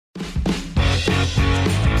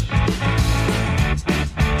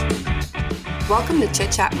Welcome to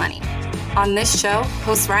Chit Chat Money. On this show,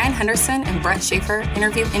 hosts Ryan Henderson and Brett Schaefer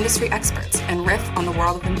interview industry experts and riff on the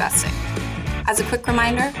world of investing. As a quick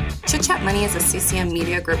reminder, Chit Chat Money is a CCM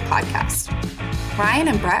Media Group podcast. Ryan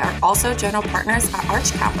and Brett are also general partners at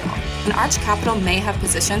Arch Capital, and Arch Capital may have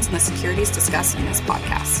positions in the securities discussed in this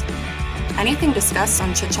podcast. Anything discussed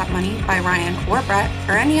on Chit Chat Money by Ryan or Brett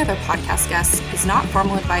or any other podcast guests is not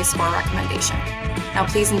formal advice or recommendation. Now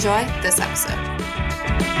please enjoy this episode.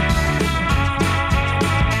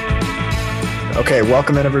 Okay,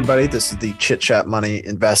 welcome in everybody. This is the Chit Chat Money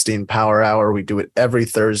Investing Power Hour. We do it every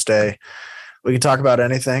Thursday. We can talk about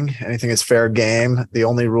anything. Anything is fair game. The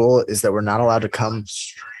only rule is that we're not allowed to come.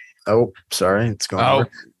 Oh, sorry, it's going. Oh,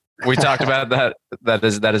 we talked about that.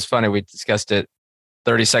 That is funny. We discussed it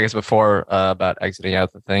 30 seconds before about exiting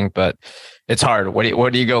out the thing, but it's hard.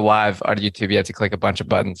 What do you go live on YouTube? You have to click a bunch of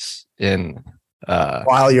buttons in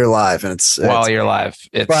while you're live, and it's It's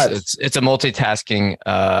a multitasking.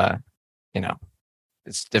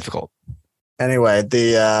 It's difficult. Anyway,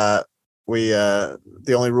 the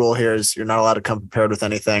only rule here is you're not allowed to come prepared with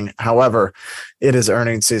anything. However, it is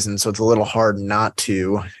earnings season, so it's a little hard not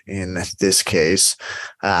to in this case.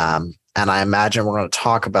 And I imagine we're going to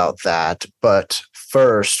talk about that. But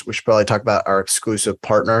first, we should probably talk about our exclusive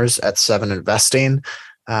partners at Seven Investing.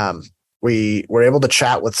 We were able to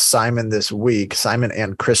chat with Simon this week, Simon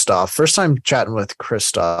and Christoph. First time chatting with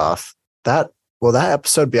Christoph. Will that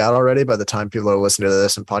episode be out already by the time people are listening to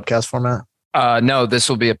this in podcast format? No, this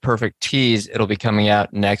will be a perfect tease. It'll be coming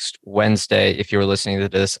out next Wednesday. If you were listening to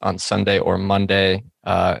this on Sunday or Monday,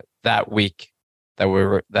 that week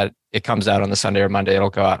that it comes out on the Sunday or Monday, it'll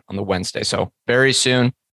go out on the Wednesday. So very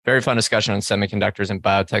soon, very fun discussion on semiconductors and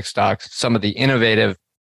biotech stocks, some of the innovative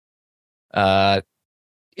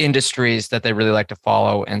industries that they really like to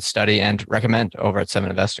follow and study and recommend over at Seven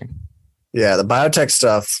Investing. Yeah, the biotech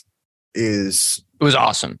stuff it was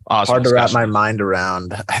awesome hard to wrap my mind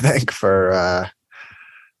around. I think for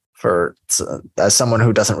as someone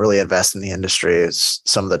who doesn't really invest in the industry,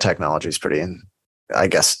 some of the technology is pretty, I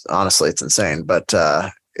guess honestly it's insane, but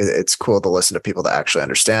it's cool to listen to people that actually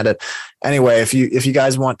understand it. Anyway, if you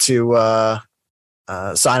guys want to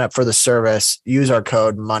sign up for the service, use our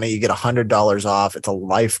code money, you get $100 off. It's a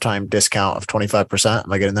lifetime discount of 25%.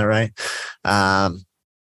 Am I getting that right?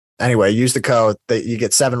 Anyway, use the code that you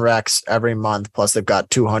get 7 recs every month. Plus they've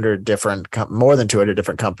got more than 200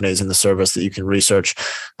 different companies in the service that you can research.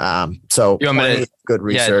 So good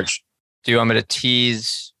research. Do you want me to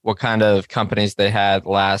tease what kind of companies they had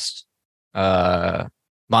last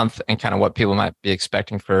month and kind of what people might be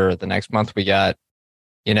expecting for the next month? We got,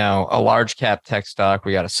 a large cap tech stock.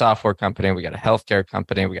 We got a software company. We got a healthcare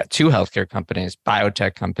company. We got 2 healthcare companies,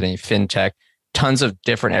 biotech company, fintech, tons of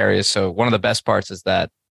different areas. So one of the best parts is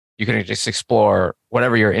that you can just explore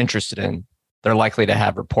whatever you're interested in. They're likely to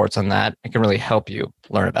have reports on that. It can really help you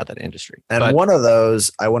learn about that industry. And one of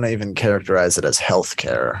those, I wouldn't even characterize it as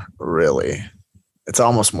healthcare, really. It's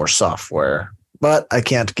almost more software, but I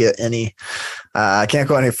can't go any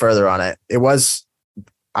further on it.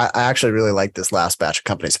 I actually really like this last batch of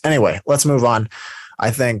companies. Anyway, let's move on.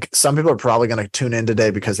 I think some people are probably going to tune in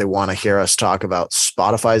today because they want to hear us talk about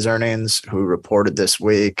Spotify's earnings, who reported this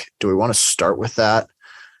week. Do we want to start with that?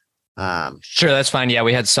 Sure, that's fine. Yeah,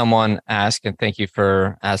 we had someone ask, and thank you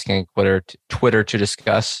for asking Twitter to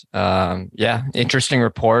discuss. Interesting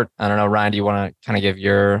report. I don't know, Ryan, do you want to kind of give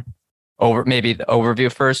maybe the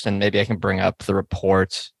overview first, and maybe I can bring up the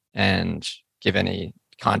report and give any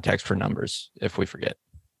context for numbers if we forget.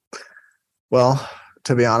 Well,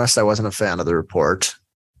 to be honest, I wasn't a fan of the report.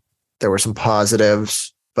 There were some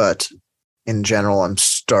positives, but in general, I'm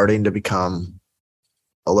starting to become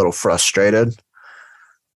a little frustrated.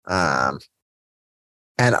 And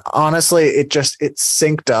honestly, it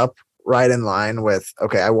synced up right in line with,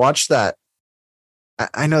 okay, I watched that.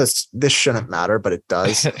 I know this shouldn't matter, but it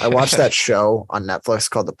does. I watched that show on Netflix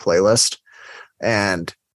called The Playlist.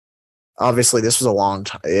 And obviously this was a long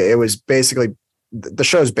time. It was basically, the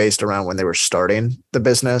show is based around when they were starting the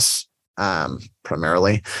business,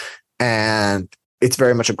 primarily. And it's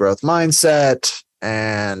very much a growth mindset.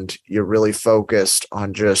 And you're really focused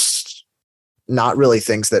on just not really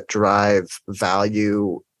things that drive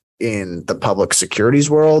value in the public securities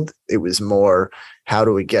world. It was more, how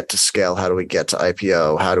do we get to scale? How do we get to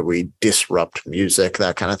IPO? How do we disrupt music?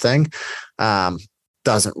 That kind of thing.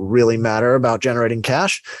 Doesn't really matter about generating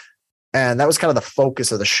cash. And that was kind of the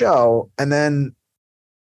focus of the show. And then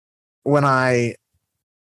when I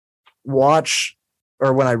read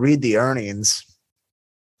the earnings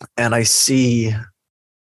and I see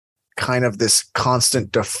kind of this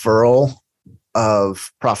constant deferral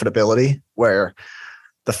of profitability where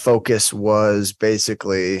the focus was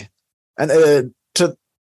basically, and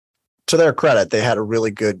to their credit, they had a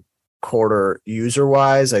really good quarter user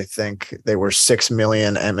wise. I think they were 6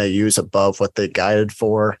 million MAUs above what they guided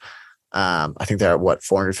for. I think they're at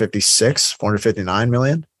 459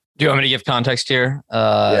 million. Do you want me to give context here?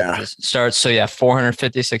 Yeah. Starts. So yeah,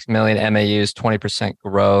 456 million MAUs, 20%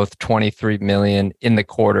 growth, 23 million in the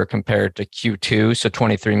quarter compared to Q2. So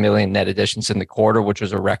 23 million net additions in the quarter, which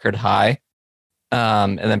was a record high.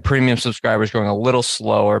 And then premium subscribers growing a little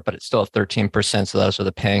slower, but it's still at 13%. So those are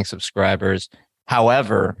the paying subscribers.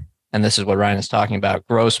 However, and this is what Ryan is talking about,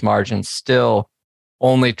 gross margin still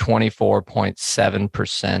only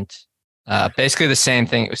 24.7%. Basically the same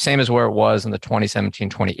thing, same as where it was in the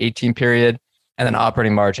 2017-2018 period. And then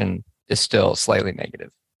operating margin is still slightly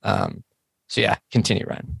negative. So yeah, continue,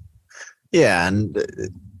 Ryan. Yeah. And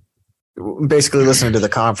basically listening to the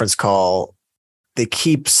conference call, they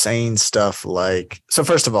keep saying stuff like, so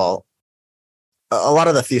first of all, a lot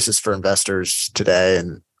of the thesis for investors today,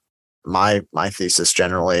 and my thesis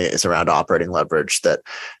generally, is around operating leverage, that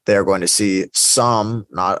they're going to see some,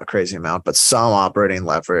 not a crazy amount, but some operating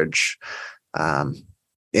leverage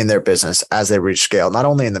in their business as they reach scale, not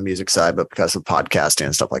only in the music side, but because of podcasting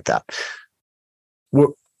and stuff like that.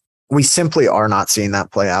 We simply are not seeing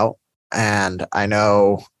that play out. And I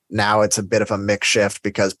know now it's a bit of a mix shift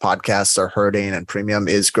because podcasts are hurting and premium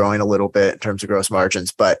is growing a little bit in terms of gross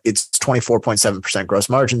margins, but it's 24.7% gross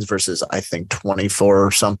margins versus I think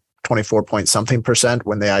 24 point something percent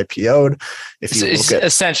when they IPO'd. If you it's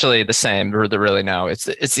essentially the same, really no, it's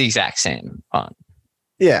the exact same.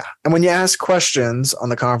 Yeah. And when you ask questions on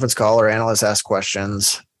the conference call or analysts ask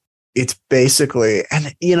questions, it's basically,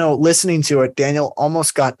 and listening to it, Daniel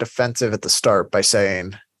almost got defensive at the start by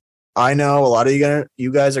saying, I know a lot of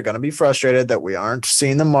you guys are going to be frustrated that we aren't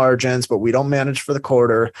seeing the margins, but we don't manage for the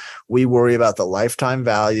quarter. We worry about the lifetime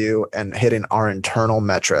value and hitting our internal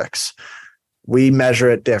metrics. We measure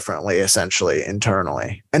it differently, essentially,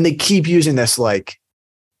 internally. And they keep using this like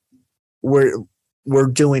we're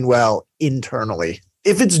doing well internally.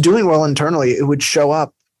 If it's doing well internally, it would show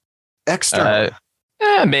up externally.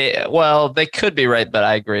 Well, they could be right, but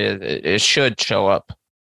I agree. It should show up.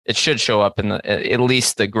 It should show up in at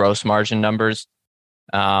least the gross margin numbers.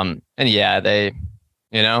 And yeah, they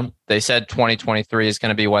said 2023 is going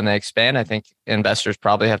to be when they expand. I think investors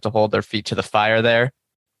probably have to hold their feet to the fire there.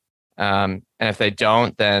 And if they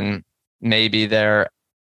don't, then maybe they're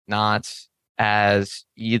not as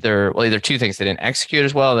either two things. They didn't execute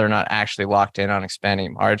as well. They're not actually locked in on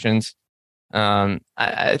expanding margins.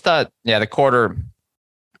 I thought, the quarter,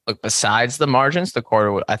 look, besides the margins, the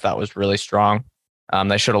quarter I thought was really strong.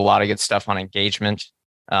 They showed a lot of good stuff on engagement.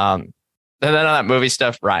 And then on that movie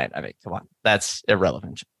stuff, Ryan, I mean, come on, that's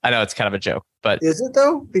irrelevant. I know it's kind of a joke, but is it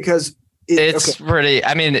though? Because it's pretty.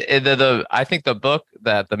 I mean, I think the book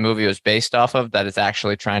that the movie was based off of, that is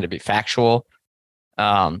actually trying to be factual,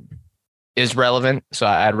 is relevant. So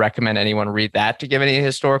I'd recommend anyone read that to give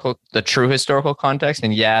the true historical context.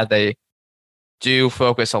 And yeah, they do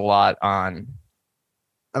focus a lot on.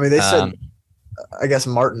 I mean, they said. I guess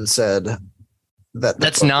Martin said.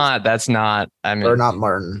 That's not. I mean, or not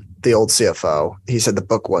Martin, the old CFO. He said the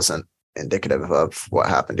book wasn't indicative of what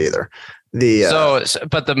happened either.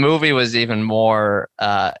 But the movie was even more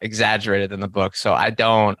exaggerated than the book. So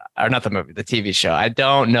not the movie, the TV show. I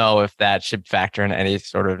don't know if that should factor in any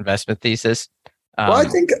sort of investment thesis. Well, I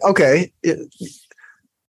think okay.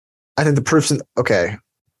 I think the proof's okay.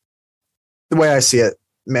 The way I see it,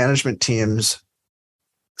 management teams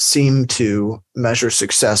seem to measure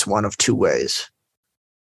success one of two ways.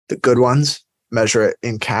 The good ones measure it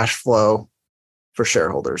in cash flow for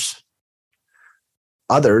shareholders.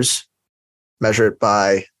 Others measure it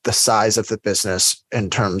by the size of the business in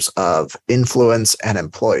terms of influence and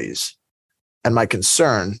employees. And my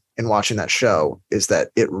concern in watching that show is that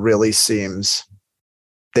they really seem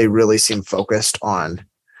focused on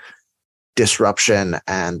disruption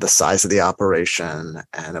and the size of the operation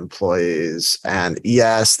and employees. And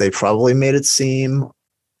yes, they probably made it seem,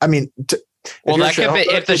 I mean, that could be,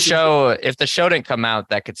 if the show didn't come out,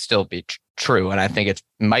 that could still be true. And I think it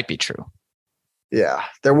might be true. Yeah,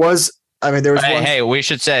 there was. Hey, we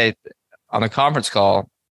should say on the conference call,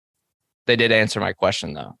 they did answer my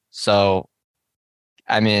question though. So,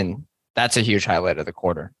 I mean, that's a huge highlight of the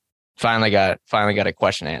quarter. Finally got a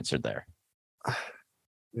question answered there.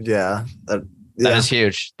 Yeah, that is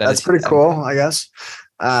huge. That's pretty cool, I guess.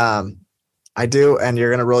 I do, and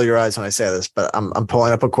you're gonna roll your eyes when I say this, but I'm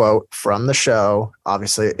pulling up a quote from the show.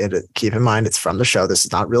 Obviously, keep in mind it's from the show. This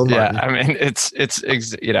is not real Martin. Yeah, I mean, it's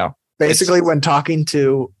basically when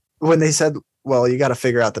they said well, you got to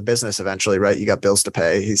figure out the business eventually, right? You got bills to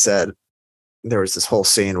pay. He said there was this whole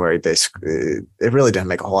scene where he basically, it really didn't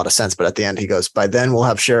make a whole lot of sense. But at the end, he goes, by then we'll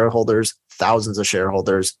have shareholders, thousands of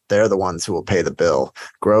shareholders. They're the ones who will pay the bill.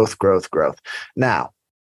 Growth, growth, growth. Now,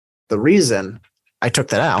 the reason I took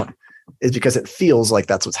that out is because it feels like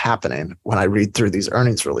that's what's happening when I read through these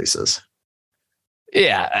earnings releases.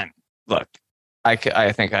 Yeah. And look, I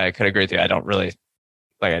think I could agree with you. I don't really,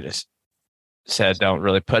 like I just said, don't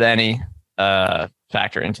really put any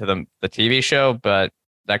factor into the TV show, but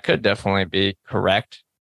that could definitely be correct.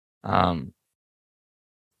 And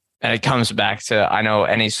it comes back to, I know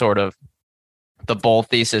any sort of the bull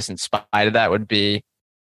thesis in spite of that would be,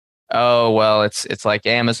 oh, well, it's like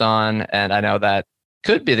Amazon. And I know that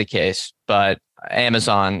could be the case, but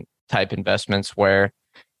Amazon type investments where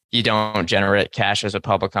you don't generate cash as a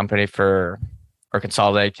public company or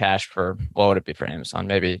consolidate cash for, what would it be for Amazon?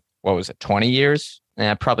 Maybe, what was it, 20 years?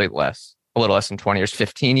 Yeah, probably less, a little less than 20 years,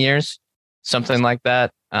 15 years, something like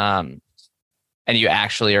that. And you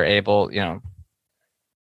actually are able, here's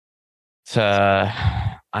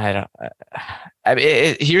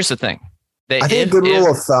the thing. I think a good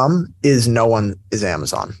rule of thumb is no one is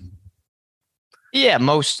Amazon. Yeah,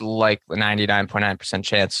 most likely 99.9%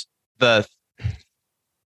 chance. The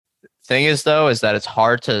thing is, though, is that it's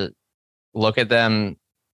hard to look at them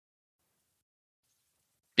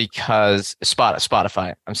because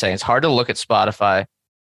Spotify, I'm saying it's hard to look at Spotify,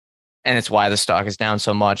 and it's why the stock is down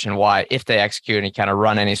so much, and why if they execute and you kind of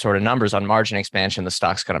run any sort of numbers on margin expansion, the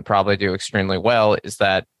stock's going to probably do extremely well, is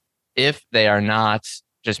that if they are not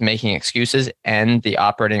just making excuses and the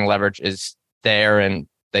operating leverage is there and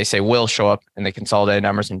they say will show up in the consolidated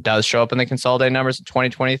numbers and does show up in the consolidated numbers in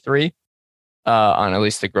 2023 on at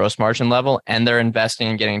least the gross margin level, and they're investing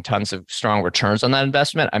and getting tons of strong returns on that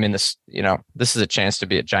investment. I mean, this is a chance to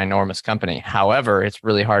be a ginormous company. However, it's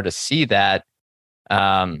really hard to see that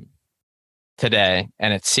today.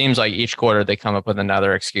 And it seems like each quarter they come up with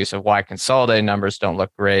another excuse of why consolidated numbers don't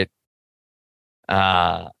look great.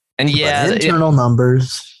 And yeah, but internal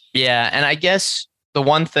numbers. Yeah. And I guess the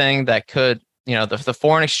one thing that could, the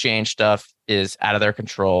foreign exchange stuff is out of their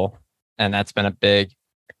control. And that's been a big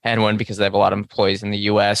headwind because they have a lot of employees in the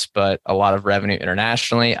US, but a lot of revenue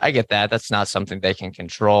internationally. I get that. That's not something they can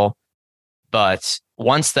control. But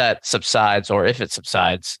once that subsides, or if it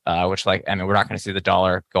subsides, which we're not going to see the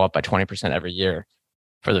dollar go up by 20% every year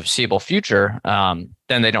for the foreseeable future,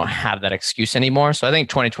 then they don't have that excuse anymore. So I think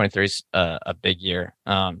 2023 is a big year.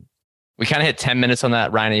 We kind of hit 10 minutes on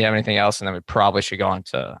that. Ryan, do you have anything else? And then we probably should go on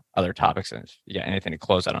to other topics. And if you got anything to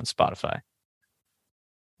close out on Spotify.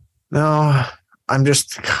 No, I'm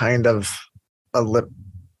just kind of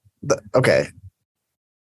okay.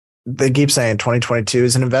 They keep saying 2022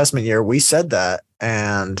 is an investment year. We said that.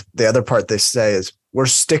 And the other part they say is we're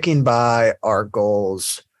sticking by our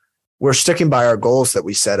goals. We're sticking by our goals that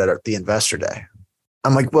we set at the investor day.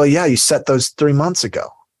 I'm like, well, yeah, you set those 3 months ago.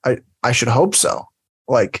 I should hope so.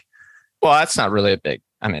 Like, well, that's not really a big,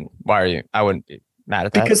 why are you? I wouldn't be mad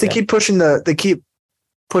at that. Because they keep pushing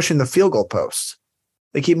the field goal posts.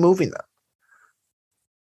 They keep moving them.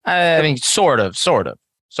 Sort of.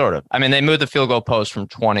 They moved the field goal post from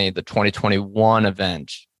the 2021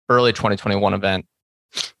 event, early 2021 event.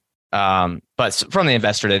 But from the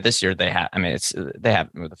investor day this year, they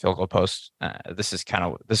haven't moved the field goal post. This is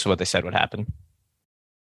what they said would happen.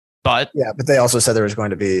 But they also said there was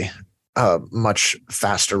going to be a much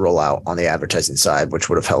faster rollout on the advertising side, which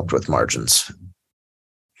would have helped with margins.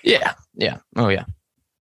 Yeah. Oh yeah,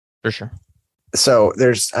 for sure. So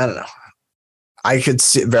I don't know. I could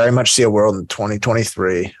very much see a world in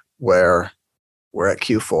 2023 where we're at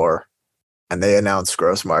Q4 and they announce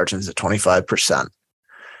gross margins at 25%.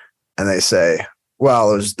 And they say,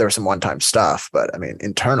 well, there's some one-time stuff, but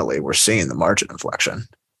internally we're seeing the margin inflection.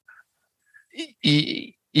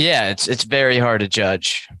 Yeah, it's very hard to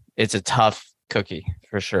judge. It's a tough cookie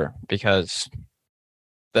for sure because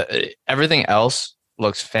everything else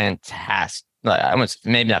looks fantastic.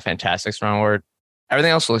 Maybe not fantastic is the wrong word.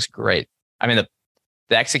 Everything else looks great. The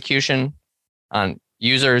execution on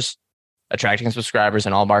users, attracting subscribers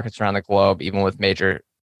in all markets around the globe, even with major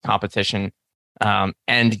competition,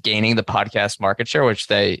 and gaining the podcast market share, which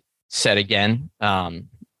they said again, did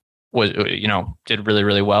really,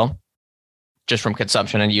 really well just from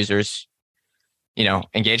consumption and users,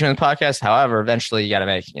 engagement in podcasts. However, eventually you got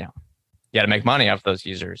to make money off those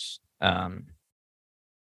users. And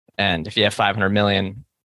if you have 500 million,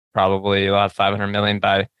 probably you'll have 500 million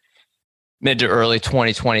by mid to early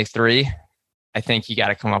 2023. I think you got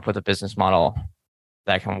to come up with a business model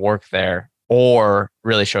that can work there or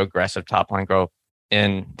really show aggressive top line growth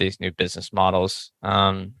in these new business models.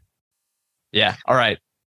 Yeah. All right.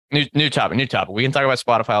 New topic. We can talk about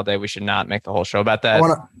Spotify all day. We should not make the whole show about that. I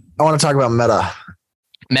want to talk about Meta.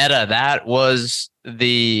 Meta, was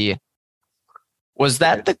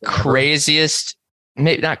that the craziest,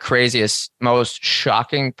 maybe not craziest, most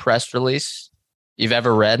shocking press release you've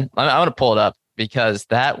ever read? I want to pull it up because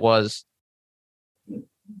it was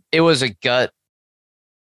a gut.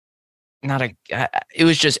 It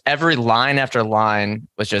was just every line after line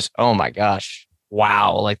was just, oh my gosh,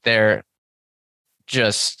 wow. Like they're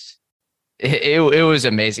just, it was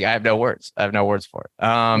amazing. I have no words for it.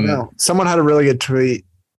 No, someone had a really good tweet.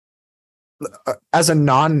 As a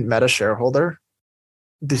non-Meta shareholder,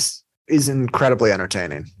 this is incredibly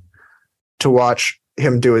entertaining to watch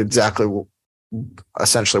him do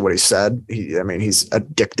essentially what he said. He's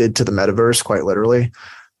addicted to the metaverse, quite literally.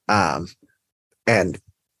 And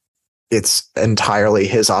it's entirely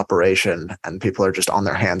his operation, and people are just on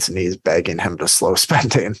their hands and knees begging him to slow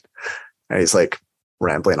spending. And he's like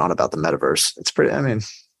rambling on about the metaverse. It's pretty,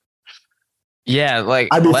 yeah, like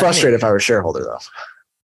I'd be frustrated if I were a shareholder though.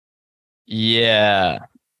 Yeah.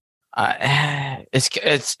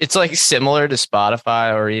 It's like similar to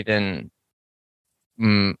Spotify or even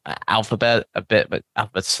Alphabet a bit, but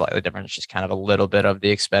Alphabet's slightly different. It's just kind of a little bit of the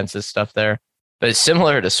expenses stuff there, but it's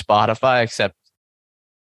similar to Spotify, except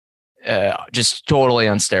just totally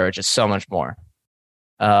on steroids, just so much more.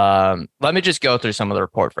 Let me just go through some of the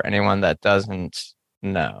report for anyone that doesn't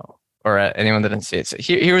know or anyone that didn't see it. So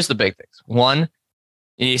here's the big things. One,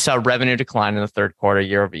 you saw revenue decline in the third quarter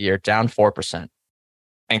year over year, down 4%.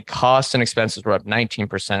 And costs and expenses were up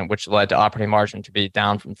 19%, which led to operating margin to be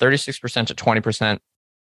down from 36% to 20%,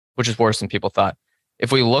 which is worse than people thought.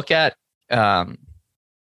 If we look at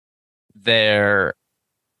their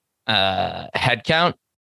headcount,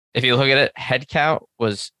 headcount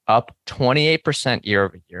was up 28% year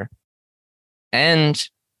over year. And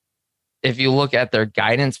if you look at their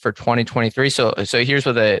guidance for 2023, so here's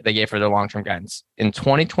what they gave for their long-term guidance. In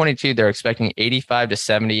 2022, they're expecting $85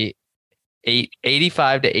 to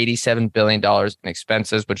 $87 billion in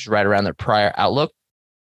expenses, which is right around their prior outlook.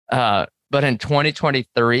 But in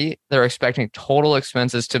 2023, they're expecting total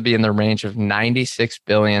expenses to be in the range of $96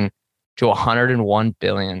 billion to $101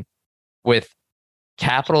 billion, with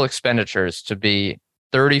capital expenditures to be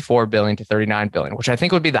 $34 billion to $39 billion, which I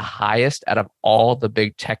think would be the highest out of all the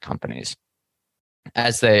big tech companies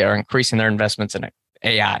as they are increasing their investments in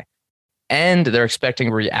AI. And they're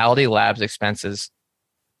expecting Reality Labs expenses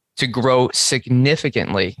to grow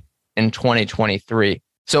significantly in 2023.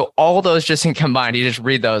 So all those just in combined, you just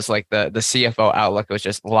read those, like the CFO outlook was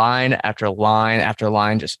just line after line after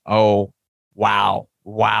line, just, oh, wow.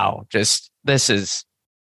 Just, this is,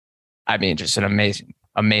 just an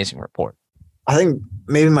amazing report. I think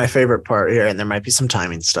maybe my favorite part here, and there might be some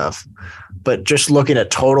timing stuff, but just looking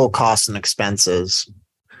at total costs and expenses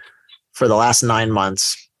for the last 9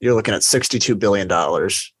 months, you're looking at $62 billion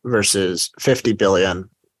versus $50 billion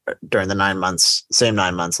during the same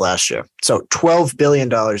 9 months last year. So $12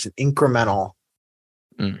 billion in incremental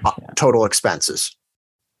total expenses.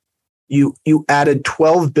 You added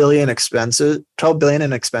 $12 billion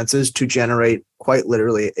in expenses to generate quite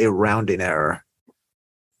literally a rounding error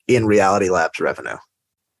in Reality Labs revenue.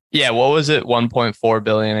 Yeah, what was it? 1.4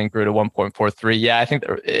 billion and grew to 1.43. Yeah, I think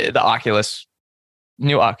the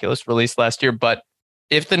new Oculus released last year. But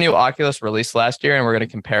if the new Oculus released last year and we're going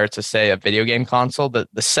to compare it to, say, a video game console, the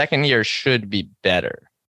second year should be better.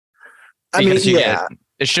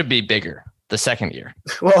 It should be bigger the second year.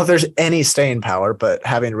 Well, if there's any staying power, but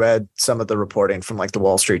having read some of the reporting from like the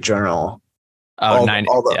Wall Street Journal, all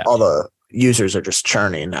the users are just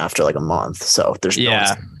churning after like a month. So there's no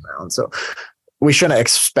around. So we shouldn't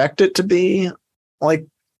expect it to be like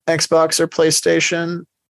Xbox or PlayStation,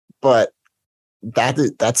 but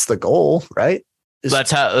that's the goal, right?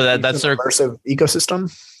 That's their immersive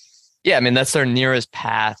ecosystem. Yeah, that's their nearest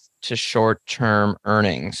path to short-term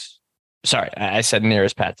earnings. Sorry, I said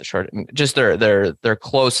nearest path to short. Just their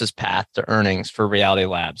closest path to earnings for Reality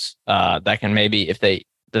Labs. That can maybe,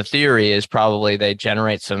 the theory is probably they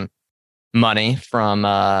generate some money from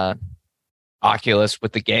Oculus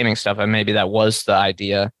with the gaming stuff, and maybe that was the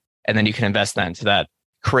idea, and then you can invest that into that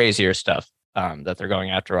crazier stuff that they're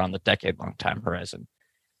going after on the decade-long time horizon.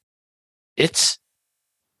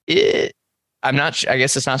 I'm not. I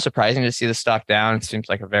guess it's not surprising to see the stock down. It seems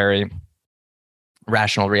like a very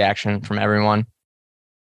rational reaction from everyone.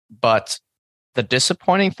 But the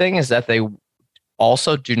disappointing thing is that they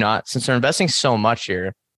also do not, since they're investing so much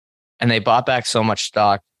here, and they bought back so much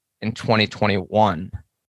stock in 2021,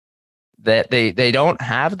 that they don't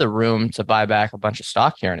have the room to buy back a bunch of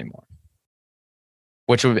stock here anymore,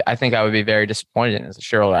 which I think I would be very disappointed in as a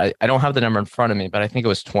shareholder. I don't have the number in front of me, but I think it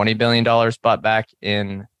was $20 billion bought back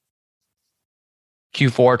in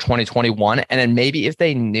Q4 2021. And then maybe if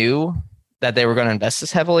they knew that they were going to invest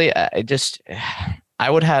this heavily, I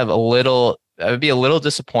would be a little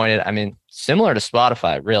disappointed. I mean, similar to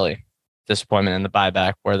Spotify, really. Disappointment in the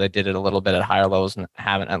buyback where they did it a little bit at higher levels and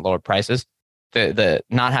haven't at lower prices. The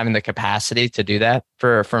not having the capacity to do that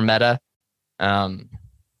for Meta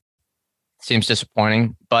seems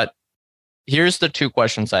disappointing. But here's the two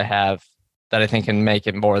questions I have that I think can make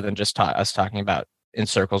it more than just us talking about in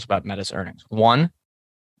circles about Meta's earnings. One,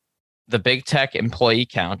 the big tech employee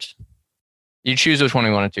count. You choose which one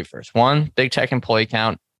we want to do first. One, big tech employee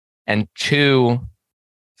count, and two,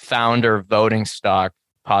 founder voting stock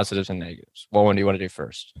positives and negatives. What one do you want to do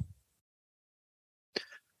first?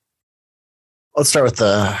 Let's start with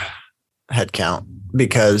the head count,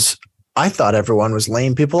 because I thought everyone was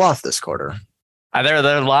laying people off this quarter.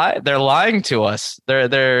 They're lying to us.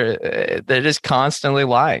 They're just constantly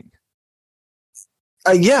lying.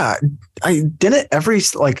 Yeah, I didn't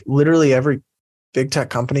literally every big tech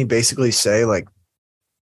company basically say like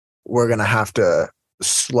we're gonna have to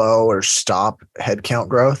slow or stop headcount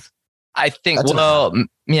growth. I think,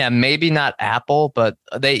 yeah, maybe not Apple, but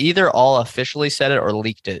they either all officially said it or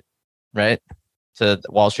leaked it, right? To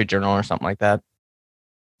the Wall Street Journal or something like that.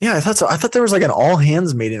 Yeah, I thought so. I thought there was like an all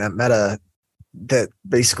hands meeting at Meta that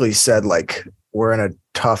basically said like we're in a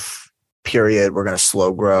tough period. We're going to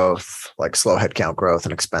slow growth, like slow headcount growth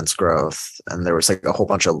and expense growth. And there was like a whole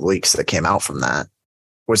bunch of leaks that came out from that.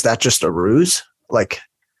 Was that just a ruse? Like,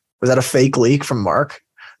 was that a fake leak from Mark?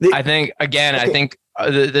 I think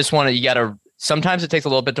this one, you got to, sometimes it takes a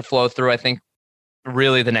little bit to flow through. I think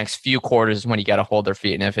really the next few quarters is when you got to hold their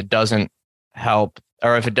feet. And if it doesn't help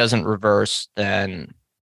or if it doesn't reverse, then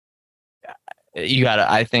you got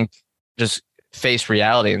to, I think, just face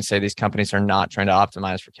reality and say these companies are not trying to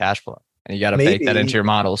optimize for cash flow. And you got to bake that into your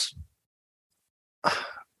models.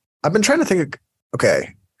 I've been trying to think,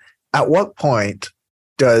 okay, at what point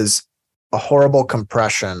does a horrible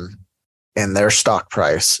compression in their stock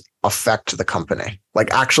price affect the company,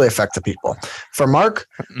 like actually affect the people? For Mark,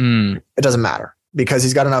 it doesn't matter because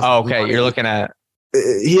he's got enough. Oh, okay. Money. You're looking at,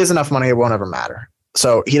 he has enough money. It won't ever matter.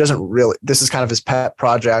 So he doesn't really, this is kind of his pet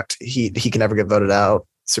project. He can never get voted out,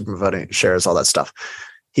 super voting shares, all that stuff.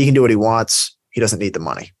 He can do what he wants. He doesn't need the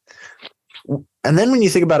money. And then when you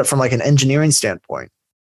think about it from like an engineering standpoint,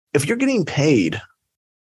 if you're getting paid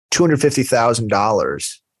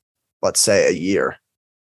 $250,000, let's say a year,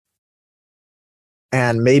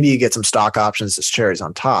 and maybe you get some stock options as cherries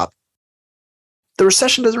on top, the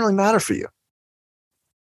recession doesn't really matter for you.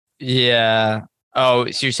 Yeah. Oh,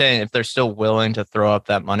 so you're saying if they're still willing to throw up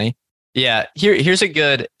that money? Yeah. Here's a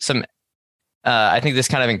good, I think this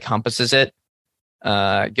kind of encompasses it.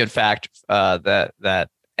 Good fact that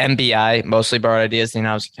MBI, Mostly Borrowed Ideas, the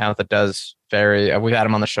in-house account that does we've had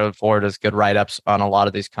him on the show before, does good write-ups on a lot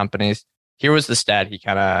of these companies. Here was the stat he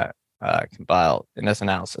kind of compiled in this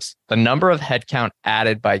analysis. The number of headcount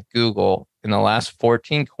added by Google in the last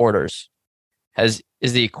 14 quarters is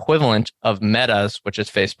the equivalent of Meta's, which is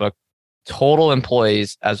Facebook, total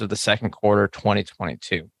employees as of the second quarter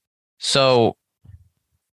 2022. So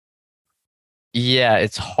yeah,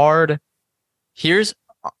 it's hard.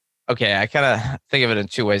 Okay, I kind of think of it in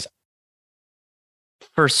two ways.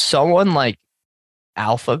 For someone like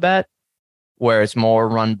Alphabet, where it's more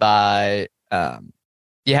run by,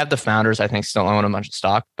 you have the founders, I think, still own a bunch of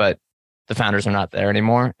stock, but the founders are not there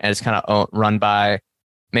anymore. And it's kind of run by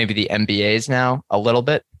maybe the MBAs now a little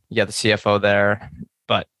bit. You got the CFO there,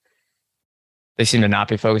 but they seem to not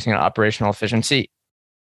be focusing on operational efficiency.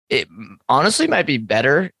 It honestly might be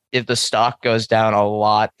better if the stock goes down a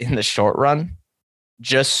lot in the short run,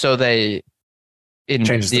 just so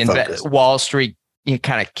Wall Street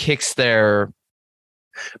kind of kicks their.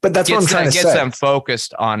 But that's what I'm trying to say. Gets them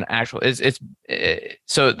focused on actual.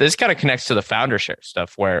 So this kind of connects to the founder share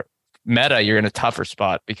stuff, where Meta, you're in a tougher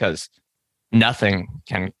spot because nothing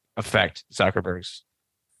can affect Zuckerberg's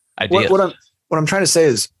ideas. What I'm trying to say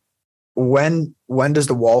is, when does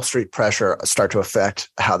the Wall Street pressure start to affect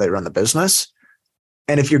how they run the business?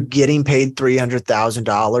 And if you're getting paid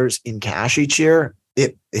 $300,000 in cash each year,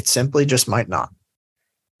 it simply just might not.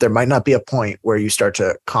 There might not be a point where you start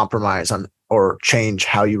to compromise on or change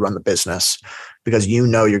how you run the business because you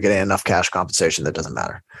know you're getting enough cash compensation that doesn't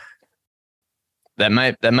matter. That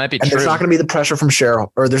might be and true. There's not going to be the pressure from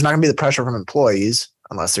there's not going to be the pressure from employees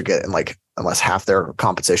unless they're getting unless half their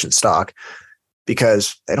compensation stock,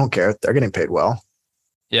 because they don't care. They're getting paid well.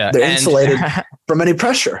 Yeah. They're insulated from any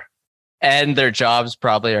pressure. And their jobs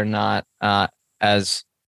probably are not as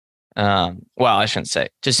Well, I shouldn't say.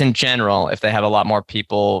 Just in general, if they have a lot more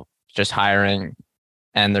people just hiring,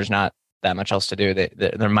 and there's not that much else to do,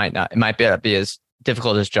 there might not. It might be as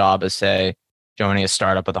difficult as job as say joining a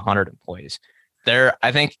startup with 100 employees.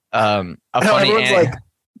 I think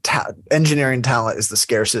engineering talent is the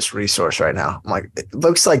scarcest resource right now. I'm like, it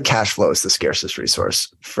looks like cash flow is the scarcest resource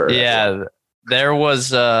for. Yeah, there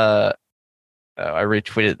was. I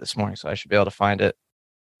retweeted it this morning, so I should be able to find it.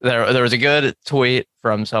 There was a good tweet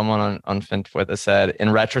from someone on FinTwit that said,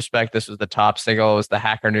 in retrospect, this was the top single. It was the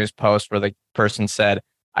Hacker News post where the person said,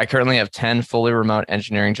 I currently have 10 fully remote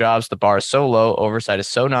engineering jobs. The bar is so low, oversight is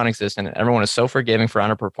so non-existent, and everyone is so forgiving for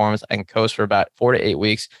underperformance. I can coast for about 4 to 8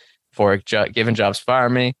 weeks before given jobs fire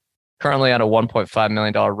me. Currently on a $1.5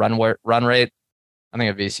 million run rate. I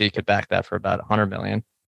think a VC could back that for about $100 million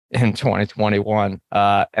in 2021.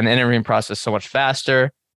 And the interviewing process is so much faster.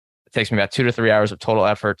 It takes me about 2 to 3 hours of total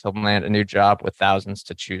effort to land a new job with thousands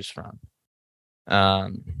to choose from.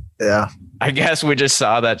 Yeah, I guess we just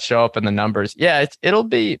saw that show up in the numbers. Yeah,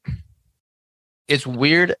 it's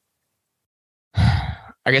weird. I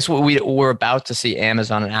guess we're about to see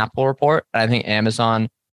Amazon and Apple report. I think Amazon,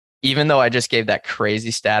 even though I just gave that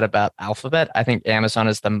crazy stat about Alphabet, I think Amazon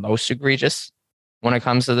is the most egregious when it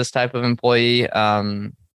comes to this type of employee.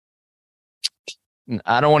 I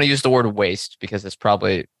don't want to use the word waste because it's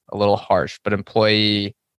probably a little harsh, but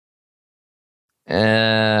employee,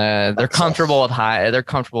 they're comfortable with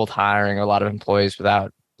hiring a lot of employees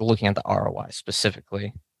without looking at the ROI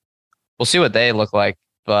specifically. We'll see what they look like,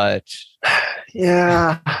 but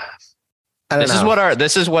yeah,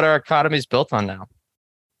 this is what our economy is built on now.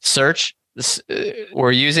 Search.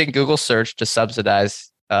 We're using Google search to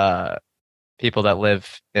subsidize people that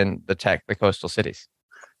live in the coastal cities.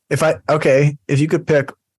 If you could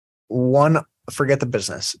pick one, forget the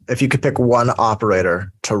business. If you could pick one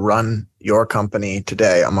operator to run your company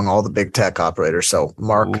today among all the big tech operators, so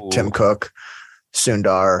Mark, Tim Cook,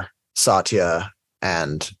 Sundar, Satya,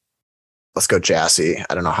 and let's go Jassy.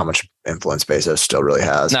 I don't know how much influence Bezos still really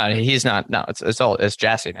has. No, he's not. No, it's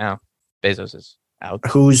Jassy now. Bezos is out.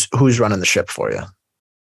 Who's running the ship for you?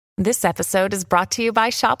 This episode is brought to you by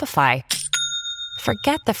Shopify.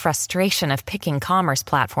 Forget the frustration of picking commerce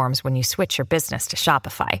platforms when you switch your business to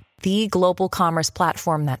Shopify, the global commerce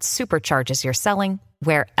platform that supercharges your selling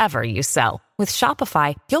wherever you sell. With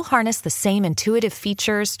Shopify, you'll harness the same intuitive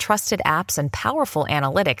features, trusted apps, and powerful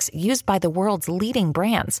analytics used by the world's leading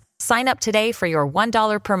brands. Sign up today for your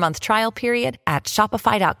 $1 per month trial period at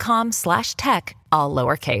shopify.com/tech, all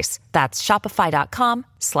lowercase. That's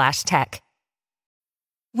shopify.com/tech.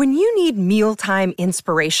 When you need mealtime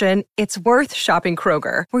inspiration, it's worth shopping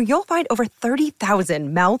Kroger, where you'll find over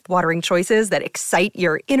 30,000 mouth-watering choices that excite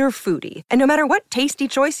your inner foodie. And no matter what tasty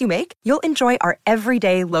choice you make, you'll enjoy our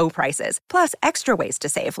everyday low prices, plus extra ways to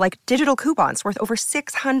save, like digital coupons worth over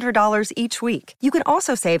 $600 each week. You can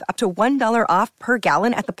also save up to $1 off per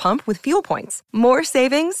gallon at the pump with fuel points. More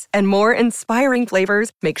savings and more inspiring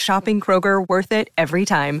flavors make shopping Kroger worth it every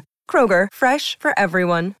time. Kroger, fresh for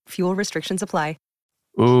everyone. Fuel restrictions apply.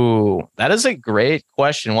 Ooh, that is a great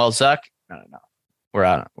question. Well, Zuck, no. We're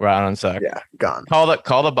out on Zuck. Yeah, gone. Call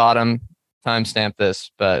the bottom, timestamp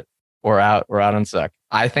this, but we're out on Zuck.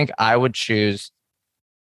 I think I would choose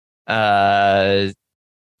Nadella.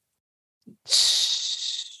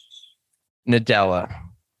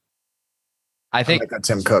 I think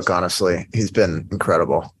Tim Cook, honestly. He's been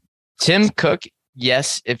incredible. Tim Cook,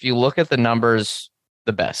 yes, if you look at the numbers,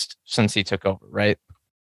 the best since he took over, right?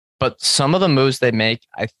 But some of the moves they make,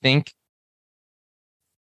 I think,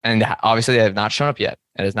 and obviously they have not shown up yet.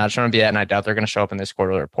 It has not shown up yet, and I doubt they're going to show up in this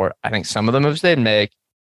quarterly report. I think some of the moves they make.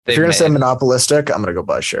 If you're going to say monopolistic, I'm going to go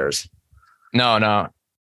buy shares. No.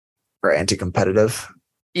 Or anti-competitive.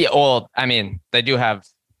 Yeah, well, I mean, they do have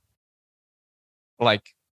like.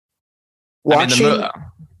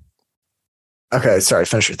 Okay, sorry.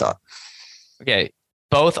 Finish your thought. Okay,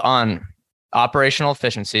 both on operational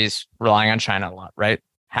efficiencies, relying on China a lot, right?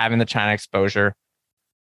 Having the China exposure,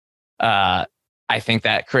 I think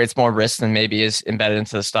that creates more risk than maybe is embedded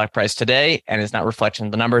into the stock price today and is not reflected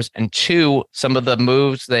in the numbers. And two, some of the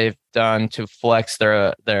moves they've done to flex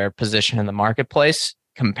their position in the marketplace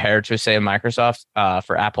compared to, say, Microsoft,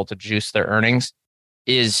 for Apple to juice their earnings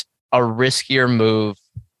is a riskier move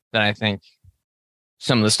than I think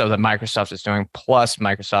some of the stuff that Microsoft is doing. Plus,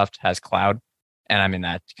 Microsoft has cloud, and I mean,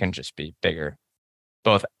 that can just be bigger.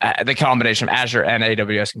 Both the combination of Azure and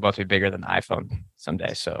AWS can both be bigger than the iPhone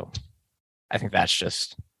someday. So I think that's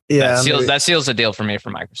just that seals the deal for me for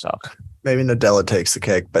Microsoft. Maybe Nadella takes the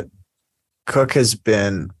cake, but Cook has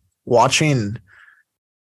been watching.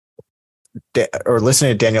 or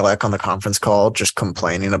listening to Daniel Ek on the conference call, just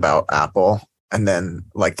complaining about Apple, and then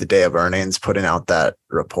like the day of earnings, putting out that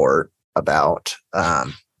report about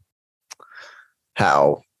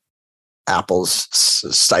how Apple's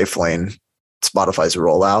stifling Spotify's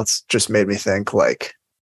rollouts, just made me think, like,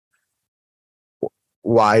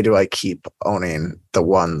 why do I keep owning the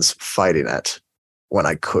ones fighting it when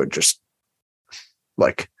I could just,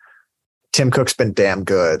 like, Tim Cook's been damn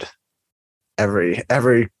good every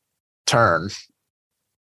turn.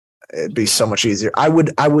 It'd be so much easier. I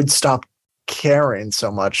would stop caring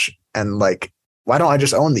so much, and like, why don't I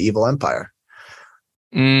just own the evil empire?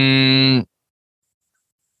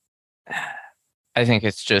 I think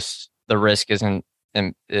it's just the risk isn't,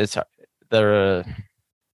 and it's the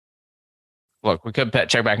look. We could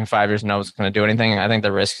check back in 5 years and know it's going to do anything. I think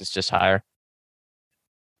the risk is just higher.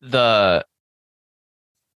 I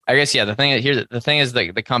guess, yeah. The thing is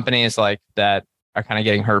like the companies like that are kind of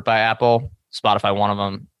getting hurt by Apple. Spotify, one of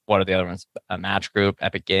them. What are the other ones? Match Group,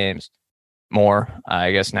 Epic Games, more.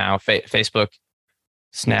 I guess now Facebook,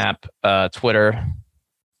 Snap, Twitter.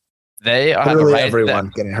 They are literally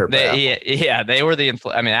everyone getting hurt. They were the.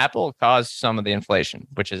 Apple caused some of the inflation,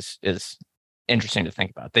 which is interesting to think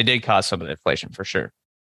about. They did cause some of the inflation for sure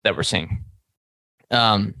that we're seeing.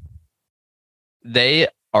 They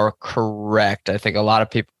are correct. I think a lot of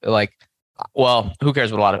people who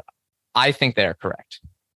cares what a lot of. I think they are correct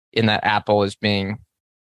in that Apple is being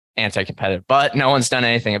anti-competitive, but no one's done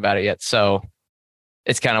anything about it yet. So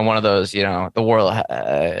it's kind of one of those, the world.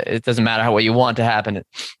 It doesn't matter what you want to happen.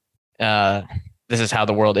 This is how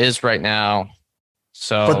the world is right now.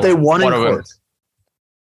 So, but they won in court.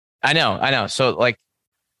 I know. So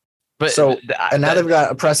and now they've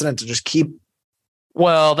got a precedent to just keep.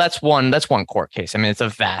 Well, that's one court case. I mean, it's a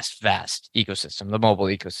vast ecosystem, the mobile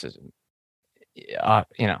ecosystem.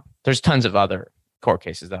 There's tons of other court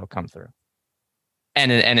cases that will come through,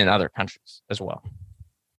 and in other countries as well.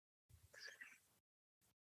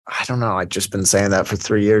 I don't know. I've just been saying that for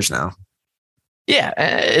 3 years now. Yeah,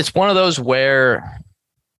 it's one of those where,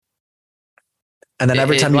 and then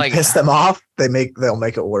every time you piss them off, they'll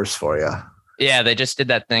make it worse for you. Yeah, they just did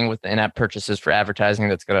that thing with the in-app purchases for advertising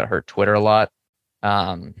that's going to hurt Twitter a lot.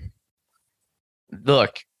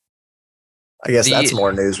 Look, I guess that's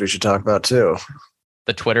more news we should talk about too.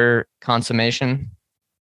 The Twitter consummation.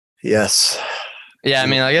 Yes. Yeah,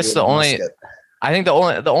 I guess the only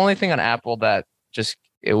thing on Apple that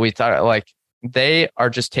we thought, like, they are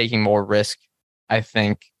just taking more risk, I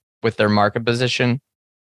think, with their market position,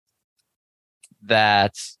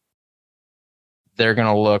 that they're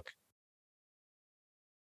going to look,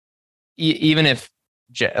 even if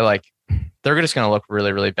they're just going to look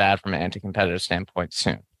really, really bad from an anti-competitive standpoint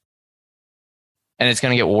soon. And it's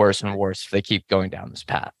going to get worse and worse if they keep going down this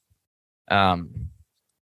path.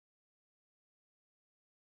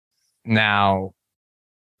 Now,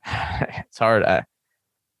 it's hard.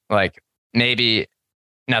 Maybe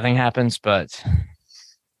nothing happens, but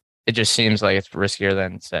it just seems like it's riskier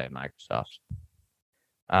than, say, Microsoft.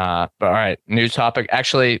 But all right, new topic.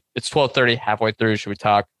 Actually, it's 12:30, halfway through. Should we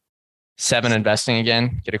talk 7 investing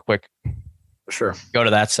again? Get a quick. Sure. Go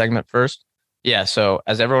to that segment first. Yeah. So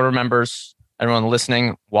as everyone remembers, everyone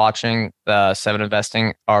listening, watching, the 7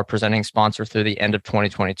 Investing are presenting sponsor through the end of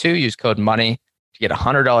 2022. Use code MONEY to get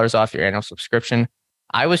 $100 off your annual subscription.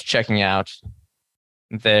 I was checking out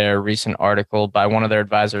their recent article by one of their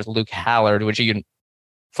advisors, Luke Hallard, which you can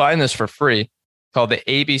find this for free, called The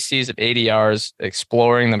ABCs of ADRs,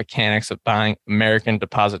 Exploring the Mechanics of Buying American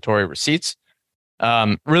Depository Receipts.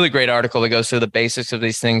 Really great article that goes through the basics of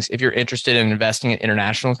these things. If you're interested in investing in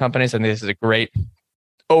international companies, I think this is a great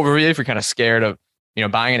overview. If you're kind of scared of,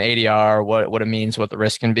 buying an ADR, what it means, what the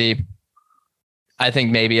risk can be. I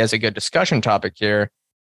think maybe as a good discussion topic here,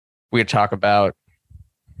 we could talk about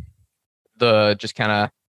the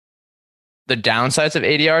downsides of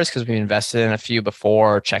ADRs, because we've invested in a few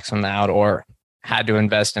before, checked some out, or had to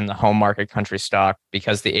invest in the home market country stock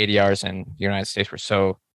because the ADRs in the United States were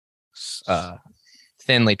so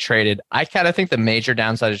thinly traded. I kind of think the major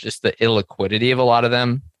downside is just the illiquidity of a lot of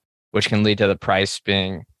them, which can lead to the price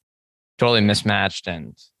being totally mismatched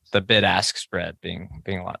and the bid-ask spread being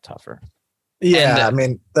a lot tougher. Yeah,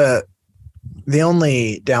 the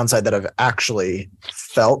only downside that I've actually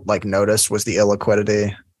felt noticed was the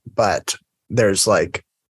illiquidity, but there's kind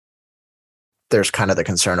of the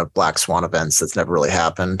concern of black swan events that's never really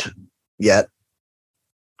happened yet.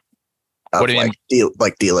 What do you mean?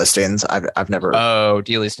 Delistings. I've never. Oh,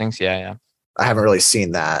 delistings. Yeah. I haven't really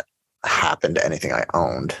seen that happen to anything I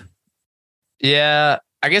owned. Yeah,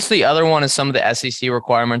 I guess the other one is some of the SEC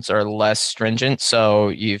requirements are less stringent. So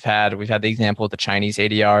we've had the example of the Chinese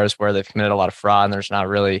ADRs where they've committed a lot of fraud and there's not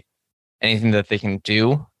really anything that they can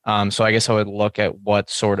do. So I guess I would look at what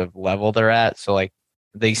sort of level they're at. So like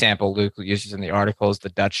the example Luke uses in the article is the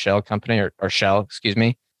Dutch Shell company or Shell, excuse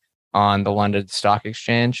me, on the London Stock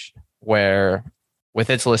Exchange, where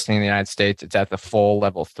with its listing in the United States, it's at the full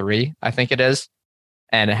level 3, I think it is.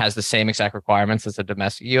 And it has the same exact requirements as a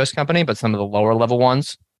domestic US company, but some of the lower level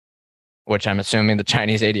ones, which I'm assuming the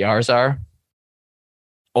Chinese ADRs are,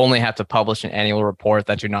 only have to publish an annual report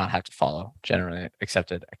that do not have to follow generally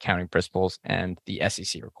accepted accounting principles and the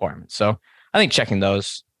SEC requirements. So I think checking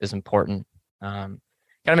those is important. Kind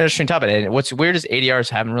of an interesting topic. And what's weird is ADRs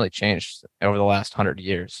haven't really changed over the last 100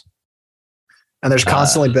 years. And there's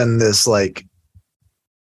constantly been this like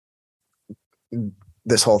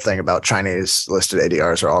this whole thing about Chinese listed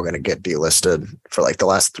ADRs are all going to get delisted for like the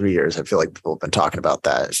last 3 years. I feel like people have been talking about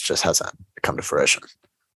that. It just hasn't come to fruition.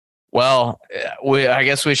 Well, I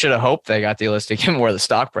guess we should have hoped they got delisted given where the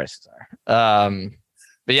stock prices are.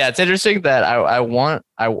 But yeah, it's interesting that I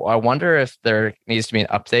wonder if there needs to be an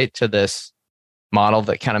update to this model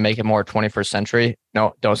that kind of make it more 21st century.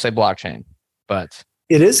 No, don't say blockchain, but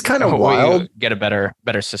it is kind of wild. Get a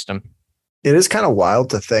better system. It is kind of wild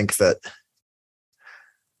to think that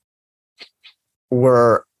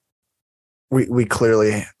we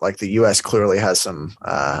clearly, like the US clearly has some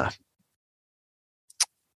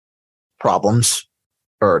problems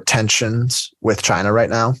or tensions with China right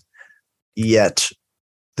now, yet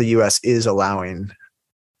the US is allowing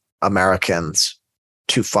Americans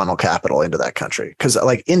to funnel capital into that country. Because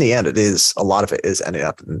like in the end, a lot of it is ending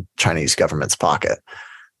up in Chinese government's pocket,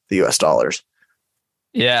 the US dollars.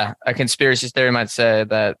 Yeah. A conspiracy theory might say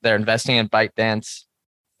that they're investing in ByteDance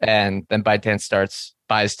and then ByteDance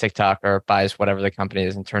buys TikTok or buys whatever the company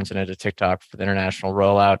is and turns it into TikTok for the international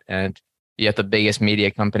rollout. And yet the biggest media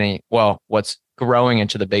company, well, what's growing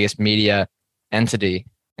into the biggest media entity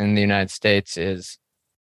in the United States is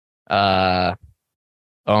owned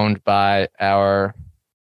by our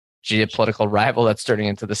geopolitical rival that's turning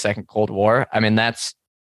into the second Cold War. I mean, that's,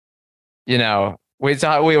 we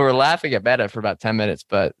thought we were laughing at Meta for about 10 minutes,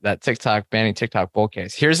 but that banning TikTok bull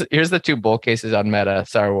case. Here's the 2 bull cases on Meta.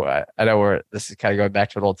 Sorry, I know this is kind of going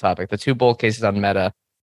back to an old topic. The 2 bull cases on Meta,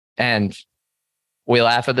 and we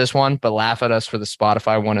laugh at this one, but laugh at us for the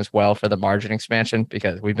Spotify one as well for the margin expansion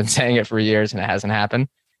because we've been saying it for years and it hasn't happened.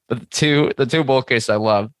 But the two bull cases I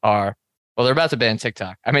love are, well, they're about to ban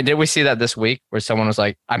TikTok. I mean, did we see that this week where someone was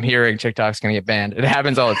like, "I'm hearing TikTok's going to get banned"? It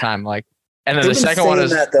happens all the time. Like, and then the second one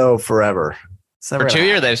is that though forever. For 2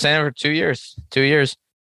 years. They've saying it for 2 years. 2 years.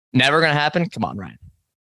 Never going to happen. Come on, Ryan.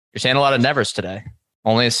 You're saying a lot of nevers today.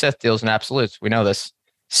 Only a Sith deals in absolutes. We know this.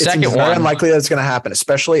 Second it's very unlikely that it's going to happen,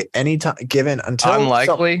 especially anytime given until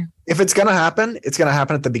unlikely. If it's going to happen, it's going to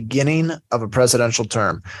happen at the beginning of a presidential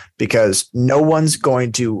term because no one's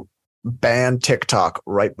going to ban TikTok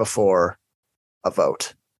right before a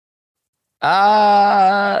vote.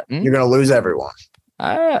 You're going to lose everyone.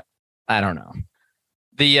 I don't know.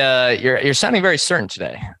 You're sounding very certain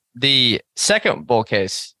today. The second bull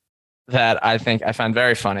case that I think I find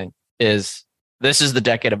very funny is this is the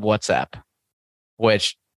decade of WhatsApp,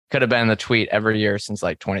 which could have been the tweet every year since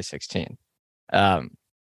like 2016. That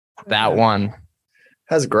one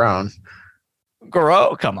has grown.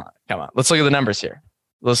 Come on. Let's look at the numbers here.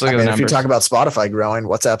 Let's look at the numbers. If you talk about Spotify growing,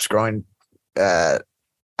 WhatsApp's growing as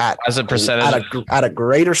a percentage at a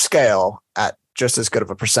greater scale at just as good of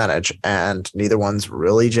a percentage, and neither one's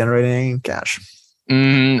really generating cash.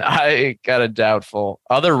 I got a doubtful.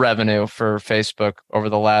 Other revenue for Facebook over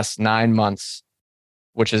the last 9 months,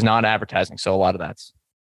 which is not advertising, so a lot of that's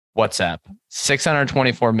WhatsApp,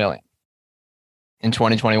 $624 million. In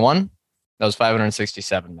 2021, that was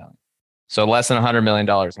 $567 million. So less than $100 million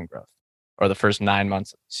in growth, or the first 9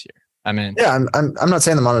 months of this year. I mean, yeah, I'm not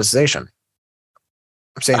saying the monetization.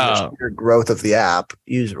 I'm saying the sheer growth of the app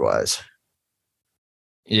user-wise.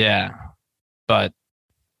 Yeah, but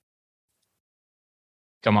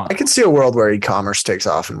come on. I can see a world where e-commerce takes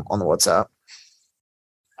off on the WhatsApp.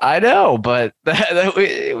 I know, but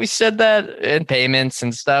we said that in payments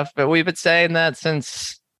and stuff, but we've been saying that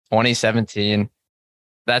since 2017.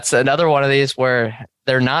 That's another one of these where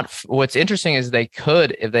they're not. What's interesting is they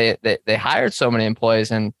could, if they hired so many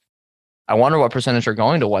employees, and I wonder what percentage are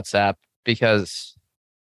going to WhatsApp because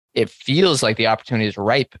it feels like the opportunity is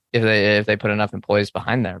ripe if they put enough employees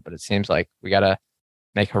behind there. But it seems like we got to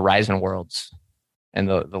make Horizon worlds and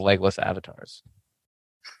the legless avatars.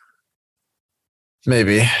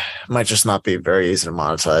 Maybe. Might just not be very easy to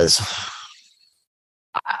monetize.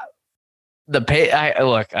 The pay,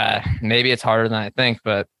 maybe it's harder than I think,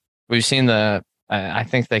 but we've seen I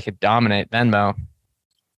think they could dominate Venmo,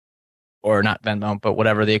 or not Venmo, but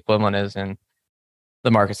whatever the equivalent is in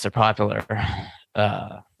the markets they're popular.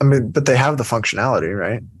 I mean, but they have the functionality,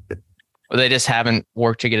 right? They just haven't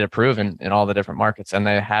worked to get it approved in all the different markets, and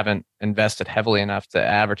they haven't invested heavily enough to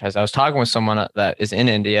advertise. I was talking with someone that is in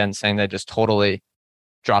India and saying they just totally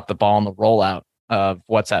dropped the ball on the rollout of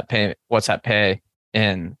WhatsApp Pay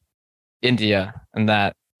in India, and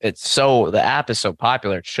that the app is so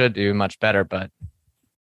popular, it should do much better, but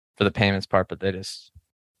for the payments part, but they just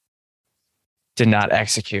did not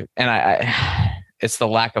execute. And it's the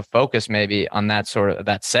lack of focus maybe on that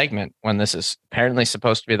segment when this is apparently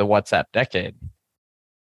supposed to be the WhatsApp decade,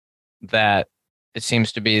 that it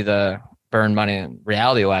seems to be the burn money and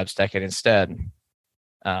Reality Labs decade instead.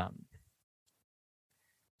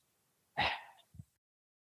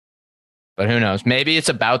 But who knows? Maybe it's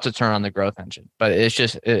about to turn on the growth engine, but it's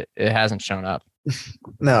just, it hasn't shown up.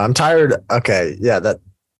 No, I'm tired. Okay. Yeah.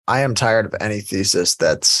 I am tired of any thesis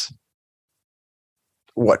that's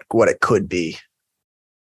what it could be.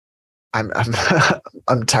 I'm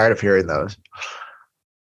tired of hearing those.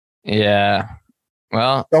 Yeah.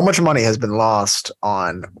 Well, so much money has been lost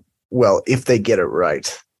on, well, if they get it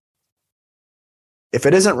right. If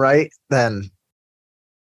it isn't right, then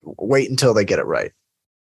wait until they get it right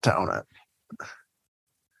to own it.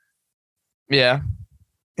 Yeah.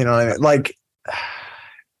 You know what I mean? Like,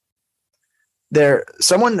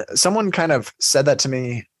 someone kind of said that to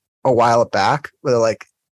me a while back, where like,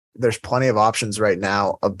 there's plenty of options right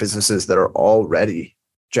now of businesses that are already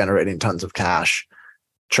generating tons of cash,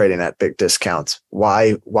 trading at big discounts.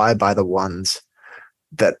 Why buy the ones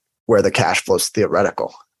that where the cash flow is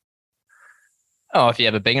theoretical? Oh, if you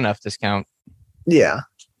have a big enough discount. Yeah.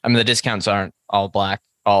 I mean, the discounts aren't all black,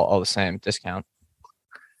 all the same discount.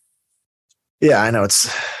 Yeah, I know,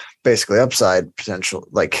 it's basically upside potential.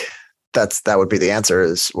 Like that would be the answer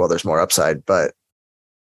is, well, there's more upside, but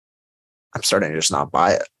I'm starting to just not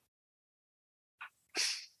buy it.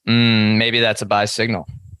 Maybe that's a buy signal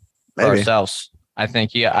for ourselves. I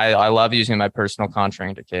think, I love using my personal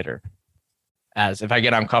contraindicator as if I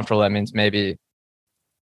get uncomfortable, that means maybe,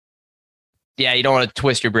 you don't want to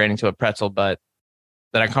twist your brain into a pretzel, but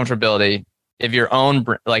that uncomfortability, if your own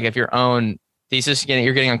thesis,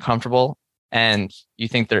 you're getting uncomfortable and you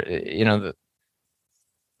think a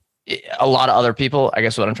lot of other people, I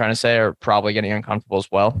guess what I'm trying to say, are probably getting uncomfortable as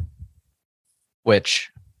well, which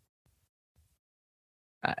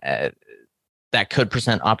that could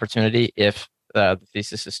present opportunity if the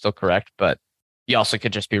thesis is still correct, but you also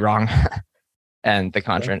could just be wrong. And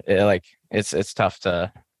the it's tough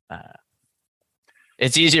to,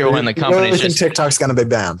 it's easier when the company's just... TikTok's going to be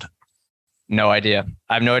banned? No idea.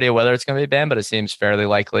 I have no idea whether it's going to be banned, but it seems fairly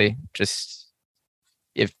likely. Just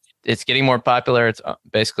if it's getting more popular, it's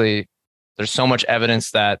basically, there's so much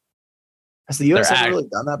evidence that. Has the US ever really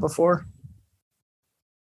done that before?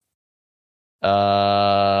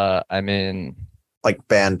 I mean, like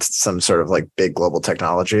banned some sort of like big global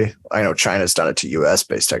technology. I know China's done it to US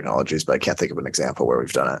based technologies, but I can't think of an example where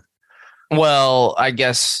we've done it. Well, I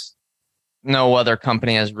guess no other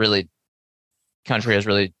country has really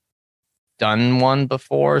done one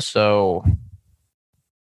before, so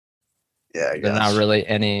yeah, there's not really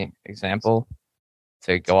any example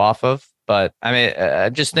to go off of. But I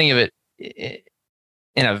mean, just think of it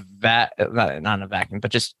in a not in a vacuum,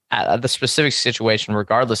 but just at the specific situation,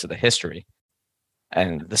 regardless of the history.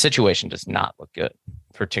 And the situation does not look good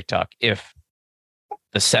for TikTok if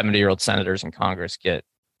the 70-year-old senators in Congress get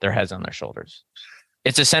their heads on their shoulders.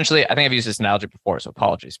 It's essentially, I think I've used this analogy before, so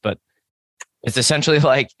apologies, but it's essentially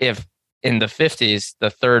like if in the 50s,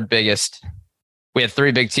 we had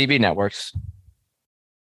 3 big TV networks,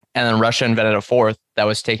 and then Russia invented a 4th that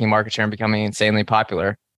was taking market share and becoming insanely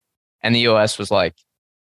popular. And the US was like,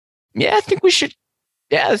 yeah, I think we should,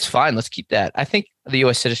 that's fine, let's keep that. I think the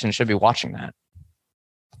US citizens should be watching that.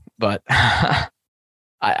 But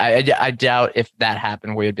I doubt if that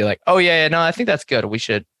happened where you'd be like, oh, yeah, no, I think that's good. We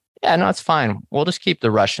should. Yeah, no, it's fine. We'll just keep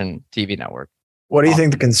the Russian TV network. What do you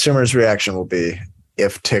think the consumer's reaction will be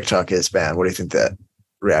if TikTok is banned? What do you think that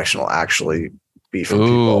reaction will actually be from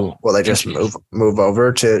people? Will they just move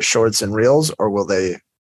over to shorts and reels, or will they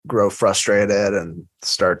grow frustrated and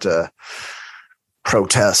start to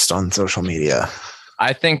protest on social media?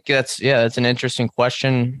 I think that's an interesting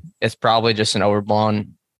question. It's probably just an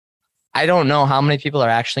overblown. I don't know how many people are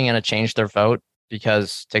actually going to change their vote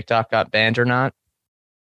because TikTok got banned or not.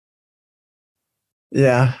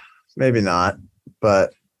 Yeah, maybe not,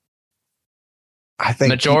 but I think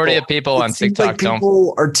majority of people on TikTok like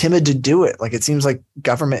people are timid to do it. Like it seems like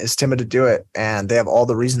government is timid to do it, and they have all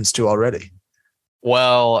the reasons to already.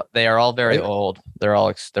 Well, they are all very old.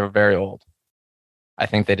 They're very old. I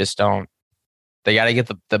think they just don't. They got to get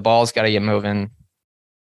the balls got to get moving.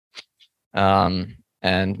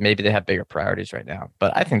 And maybe they have bigger priorities right now,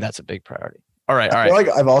 but I think that's a big priority. All right. I feel like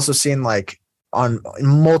I've also seen like on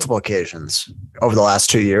multiple occasions over the last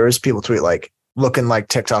 2 years, people tweet like looking like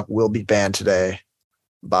TikTok will be banned today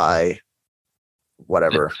by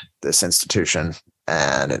whatever this institution,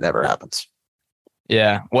 and it never happens.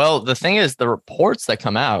 Yeah. Well, the thing is, the reports that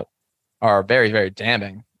come out are very, very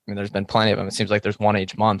damning. I mean, there's been plenty of them. It seems like there's one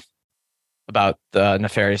each month about the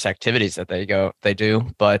nefarious activities that they do,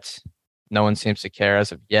 but no one seems to care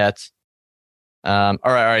as of yet. All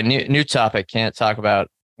right. New topic. Can't talk about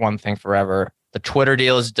one thing forever. The Twitter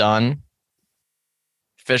deal is done.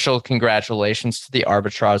 Official congratulations to the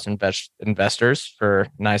arbitrage investors for a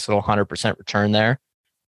nice little 100% return there,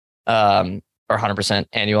 or 100%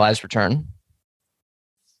 annualized return.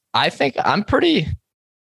 I think I'm in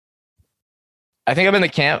the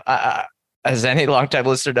camp. As any longtime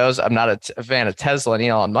listener knows, I'm not a fan of Tesla and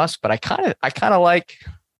Elon Musk, but I kind of like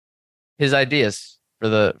his ideas for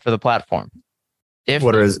the platform.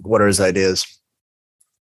 What are his ideas?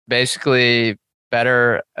 Basically,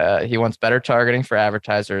 better. He wants better targeting for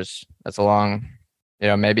advertisers. That's along,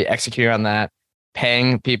 maybe executing on that,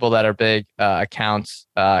 paying people that are big accounts,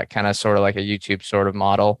 kind of sort of like a YouTube sort of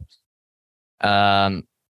model. And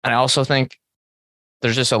I also think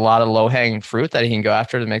there's just a lot of low hanging fruit that he can go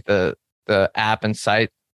after to make the app and site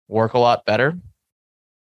work a lot better.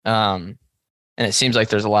 And it seems like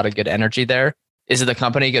there's a lot of good energy there. Is it the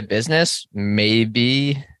company good business?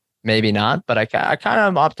 Maybe not. But I kind of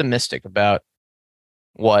am optimistic about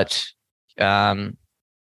what,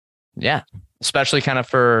 especially kind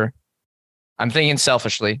of I'm thinking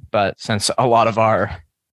selfishly, but since a lot of our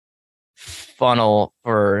funnel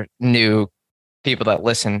for new people that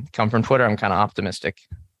listen come from Twitter, I'm kind of optimistic.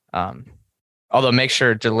 Although make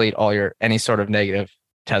sure to delete any sort of negative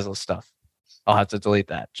Tesla stuff. I'll have to delete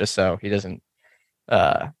that just so he doesn't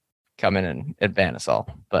come in and ban us all.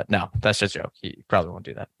 But no, that's just a joke. He probably won't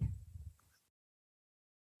do that.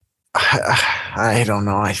 I don't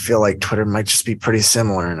know. I feel like Twitter might just be pretty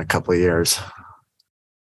similar in a couple of years.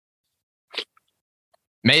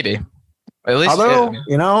 Maybe. At least, although,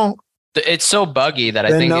 it's so buggy that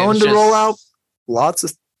I think known to roll out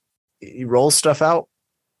he rolls stuff out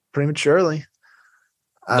prematurely.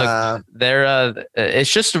 Look,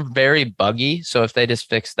 it's just very buggy. So if they just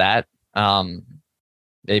fix that,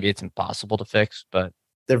 maybe it's impossible to fix, but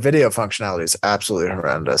their video functionality is absolutely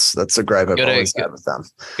horrendous. That's a gripe I've always had with them.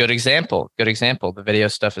 Good example. The video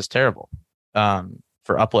stuff is terrible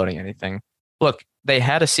for uploading anything. Look, they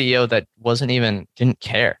had a CEO that didn't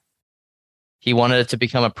care. He wanted it to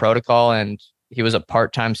become a protocol, and he was a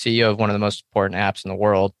part-time CEO of one of the most important apps in the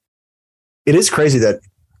world. It is crazy that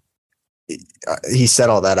he said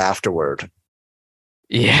all that afterward.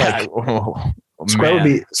 Yeah.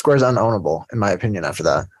 Square's unownable, in my opinion, after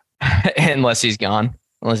that. Unless he's gone.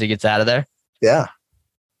 Unless he gets out of there. Yeah.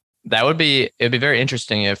 It'd be very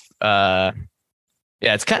interesting if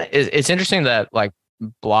it's interesting that like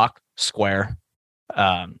Block Square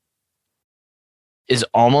is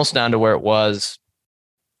almost down to where it was.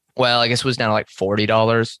 Well, I guess it was down to like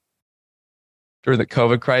 $40 during the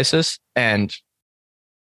COVID crisis. And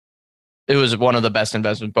it was one of the best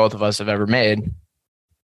investments both of us have ever made.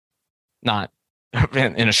 Not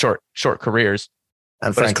in a short careers.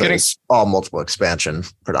 And frankly, it's all multiple expansion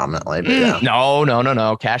predominantly. But yeah.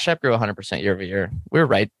 No. Cash App grew 100% year over year. We were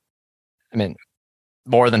right. I mean,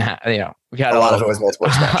 more than half. We got a lot of it was multiple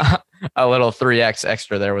expansion. A little 3x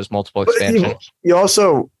extra there was multiple expansion. You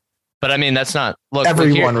also. But I mean, that's not. Look,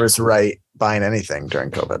 everyone was right buying anything during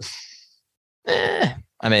COVID.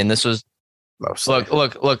 I mean, this was. Mostly.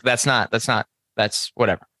 Look. That's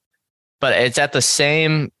whatever. But it's at the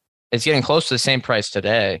same. It's getting close to the same price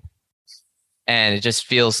today. And it just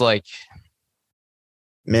feels like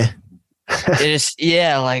meh. It's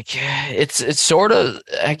sort of,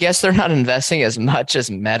 I guess they're not investing as much as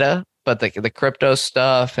Meta, but the crypto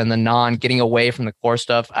stuff and the getting away from the core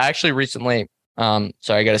stuff. I actually recently, sorry,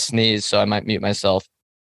 I got to sneeze, so I might mute myself.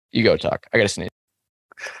 You go talk. I got to sneeze.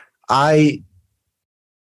 I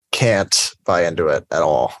can't buy into it at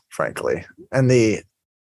all, frankly. And the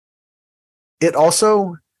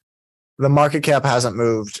market cap hasn't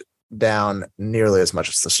moved down nearly as much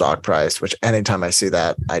as the stock price, which anytime I see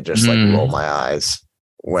that, I just roll my eyes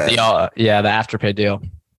when the Afterpay deal.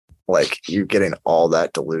 Like you getting all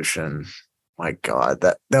that dilution. My God,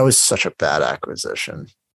 that was such a bad acquisition.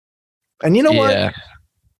 And you know Yeah. what?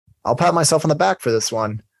 I'll pat myself on the back for this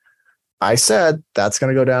one. I said that's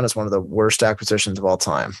going to go down as one of the worst acquisitions of all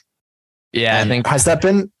time. Yeah, And I think has that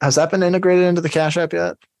been integrated into the Cash App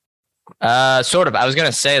yet? sort of. I was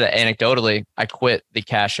gonna say that anecdotally, I quit the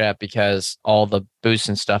Cash App because all the boosts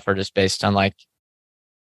and stuff are just based on like.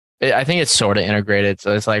 I think it's sort of integrated,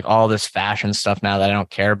 so it's like all this fashion stuff now that I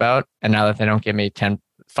don't care about, and now that they don't give me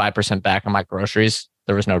 5% back on my groceries,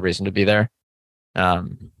 there was no reason to be there. Oh,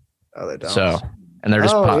 they don't. So, and they're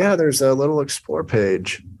just yeah, there's a little explore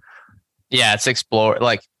page. Yeah, it's explore.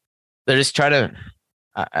 Like they're just trying to.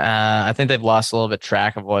 I think they've lost a little bit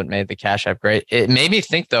track of what made the Cash App great. It made me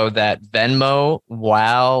think though that Venmo,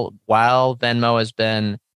 while Venmo has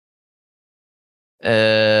been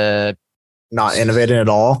not innovating at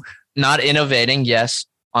all. Not innovating, yes,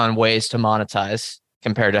 on ways to monetize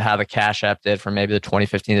compared to how the Cash App did from maybe the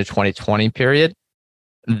 2015 to 2020 period.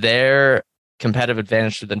 Their competitive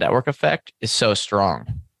advantage through the network effect is so strong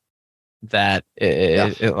that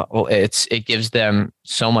it gives them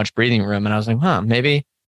so much breathing room. And I was like, maybe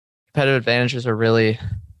competitive advantages are really,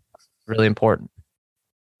 really important.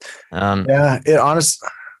 The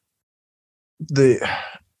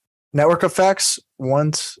network effects,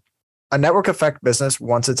 once a network effect business,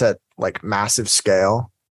 once it's at like massive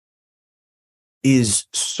scale, is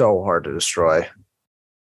so hard to destroy.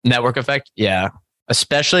 Network effect, yeah,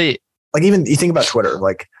 especially like even you think about Twitter,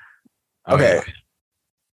 like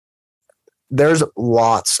there's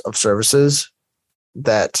lots of services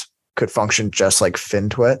that could function just like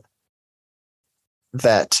FinTwit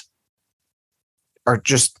that are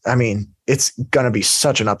just, I mean, it's going to be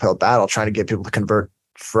such an uphill battle trying to get people to convert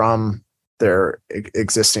from their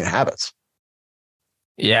existing habits.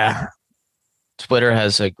 Yeah. Twitter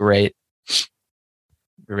has a great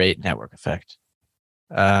network effect.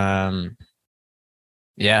 Yeah,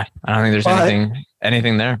 I don't think there's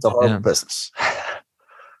anything there. It's a horrible business.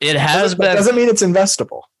 It has been. That doesn't mean it's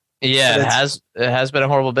investable. Yeah, it has been a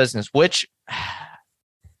horrible business. Which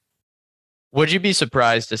would you be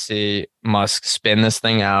surprised to see Musk spin this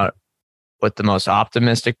thing out with the most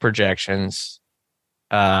optimistic projections?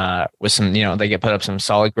 With some, they get put up some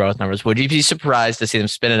solid growth numbers. Would you be surprised to see them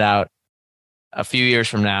spin it out a few years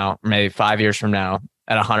from now, maybe 5 years from now,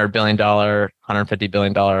 at $100 billion, $150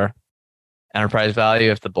 billion enterprise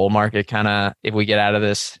value if the bull market if we get out of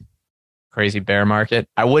this crazy bear market?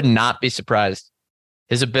 I would not be surprised.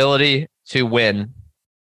 His ability to win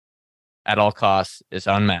at all costs is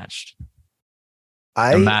unmatched.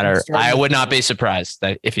 I would not be surprised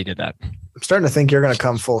that if he did that. I'm starting to think you're going to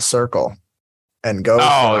come full circle and go.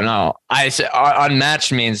 No. I say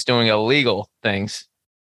unmatched means doing illegal things.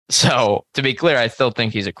 So to be clear, I still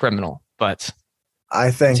think he's a criminal, but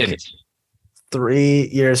I think 3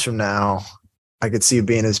 years from now, I could see you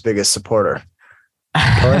being his biggest supporter.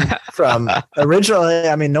 From originally,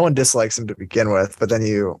 I mean, no one dislikes him to begin with, but then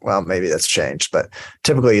maybe that's changed, but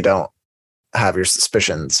typically you don't have your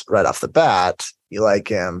suspicions right off the bat. You like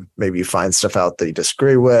him, maybe you find stuff out that you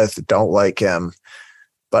disagree with, don't like him,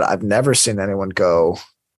 but I've never seen anyone go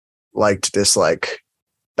like to dislike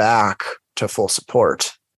back to full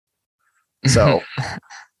support. So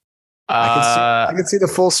I could see the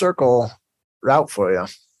full circle route for you.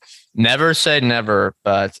 Never say never,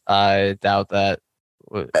 but I doubt that.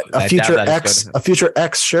 A future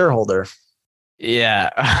ex shareholder.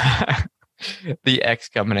 Yeah. The X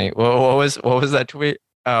company. What was that tweet?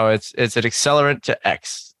 Oh, it's an accelerant to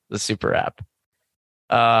X, the super app.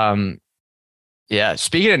 Yeah.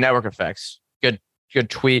 Speaking of network effects, good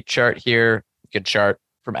tweet chart here. Good chart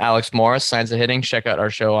from Alex Morris, Signs of Hitting. Check out our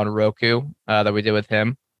show on Roku that we did with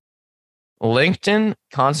him. LinkedIn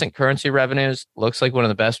constant currency revenues looks like one of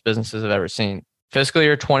the best businesses I've ever seen. Fiscal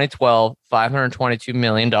year 2012, $522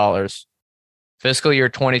 million. Fiscal year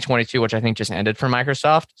 2022, which I think just ended for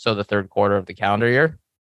Microsoft, so the third quarter of the calendar year,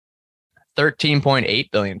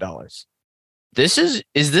 $13.8 billion.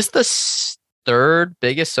 Is this the third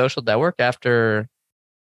biggest social network after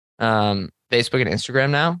Facebook and Instagram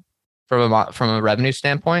now from a revenue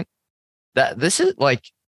standpoint? This is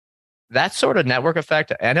like that sort of network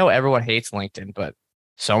effect. I know everyone hates LinkedIn, but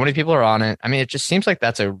so many people are on it. I mean, it just seems like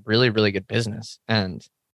that's a really, really good business. And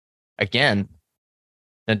again,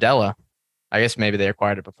 Nadella, I guess maybe they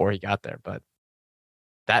acquired it before he got there, but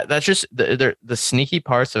that's just the sneaky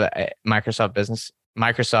parts of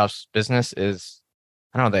Microsoft's business is,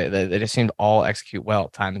 I don't know, they just seem to all execute well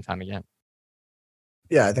time and time again.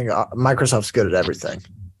 Yeah, I think Microsoft's good at everything.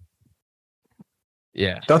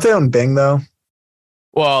 Yeah. Don't they own Bing though?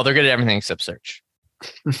 Well, they're good at everything except search.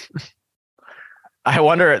 I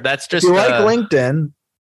wonder, that's just... You like LinkedIn,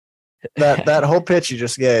 that whole pitch you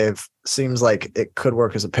just gave seems like it could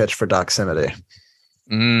work as a pitch for Doximity.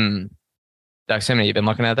 Doximity, you've been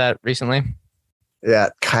looking at that recently? Yeah,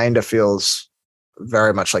 it kind of feels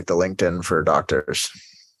very much like the LinkedIn for doctors.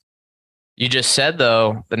 You just said,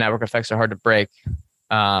 though, the network effects are hard to break.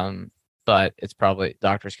 But it's probably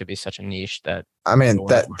doctors could be such a niche that I mean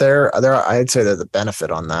that they're I'd say they're the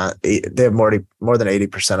benefit on that. They have more than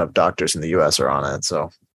 80% of doctors in the US are on it.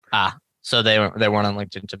 So so they weren't on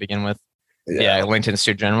LinkedIn to begin with. Yeah, LinkedIn's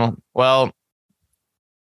too general. Well,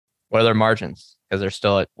 what are their margins? Because they're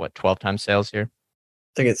still at what 12 times sales here.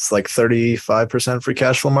 I think it's like 35% free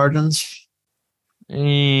cash flow margins.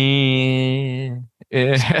 Maybe.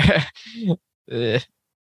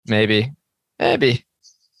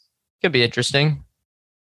 Could be interesting.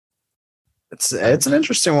 It's an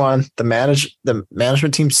interesting one. The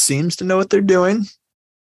management team seems to know what they're doing.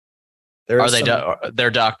 They're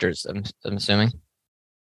doctors, I'm assuming.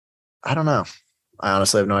 I don't know. I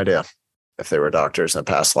honestly have no idea if they were doctors in a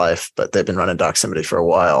past life, but they've been running Doximity for a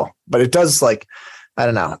while. But it does I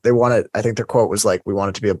don't know. I think their quote was like, we want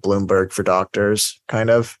it to be a Bloomberg for doctors, kind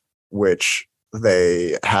of, which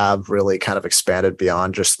they have really kind of expanded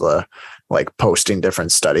beyond just the posting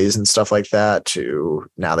different studies and stuff like that to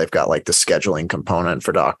now they've got like the scheduling component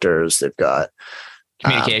for doctors. They've got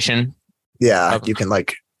communication. You can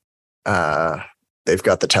they've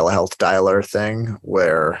got the telehealth dialer thing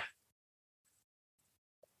where,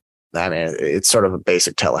 I mean, it's sort of a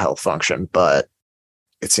basic telehealth function, but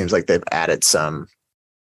it seems like they've added some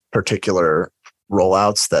particular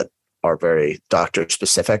rollouts that are very doctor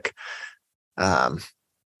specific.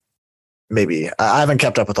 Maybe I haven't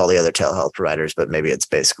kept up with all the other telehealth providers, but maybe it's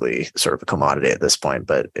basically sort of a commodity at this point.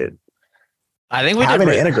 But I think we having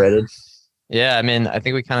it integrated. Yeah, I mean, I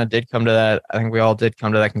think we kind of did come to that. I think we all did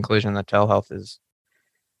come to that conclusion that telehealth is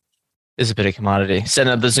a bit of commodity.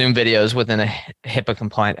 Setting up the Zoom videos within a HIPAA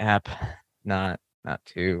compliant app, not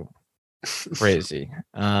too crazy.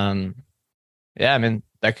 Yeah, I mean,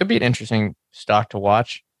 that could be an interesting stock to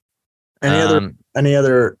watch. Any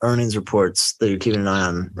other earnings reports that you're keeping an eye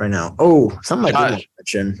on right now? Oh, something I didn't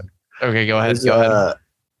mention. Okay, go ahead.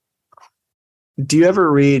 Do you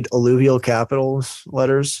ever read Alluvial Capital's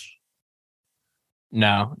letters?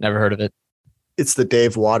 No, never heard of it. It's the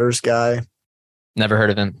Dave Waters guy. Never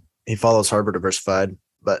heard of him. He follows Harbor Diversified,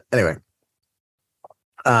 but anyway,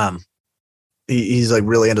 he's like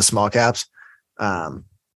really into small caps.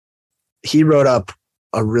 He wrote up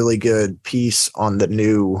a really good piece on the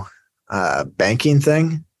new banking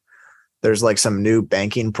thing. There's like some new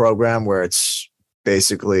banking program where it's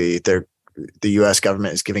basically the US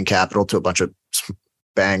government is giving capital to a bunch of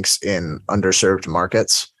banks in underserved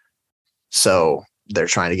markets. So they're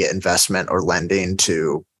trying to get investment or lending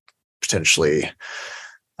to potentially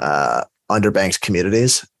underbanked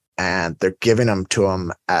communities, and they're giving them to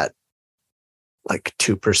them at like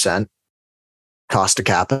 2% cost of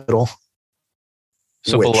capital.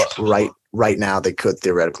 So which right now they could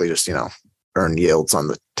theoretically just, earn yields on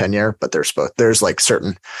the 10-year, but there's like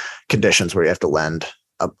certain conditions where you have to lend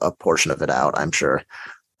a portion of it out, I'm sure.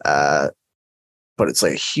 But it's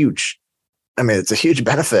like it's a huge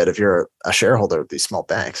benefit if you're a shareholder of these small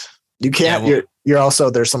banks. You can't, you're also,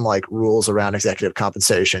 there's some like rules around executive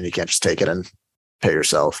compensation. You can't just take it and pay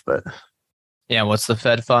yourself, but. Yeah. What's the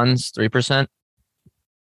Fed funds? 3%?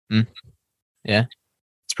 Yeah.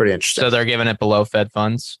 It's pretty interesting. So they're giving it below Fed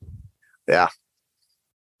funds. Yeah.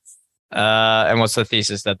 And what's the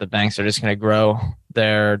thesis that the banks are just going to grow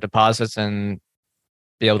their deposits and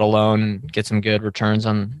be able to loan and get some good returns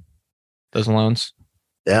on those loans?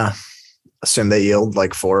 Yeah. Assume they yield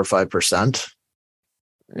like 4 or 5%.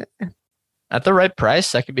 At the right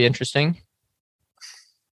price, that could be interesting.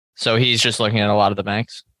 So he's just looking at a lot of the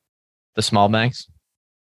banks, the small banks.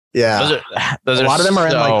 Yeah. A lot of them are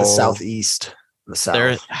in like the southeast. The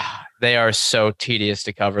south. They are so tedious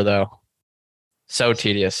to cover, though. So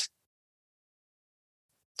tedious.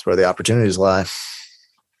 That's where the opportunities lie.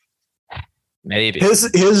 Maybe.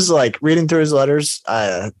 His like reading through his letters,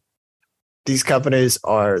 these companies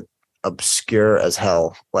are obscure as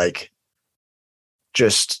hell. Like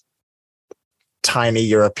just tiny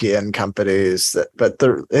European companies but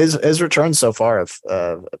his returns so far have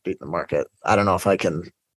beaten the market. I don't know if I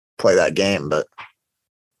can play that game, but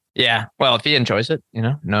yeah, well, if he enjoys it,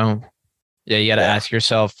 no. Yeah, you got to ask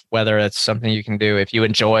yourself whether it's something you can do. If you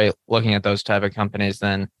enjoy looking at those type of companies,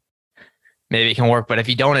 then maybe it can work. But if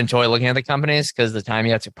you don't enjoy looking at the companies because the time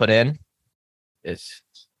you have to put in, it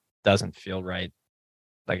doesn't feel right.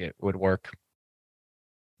 Like it would work.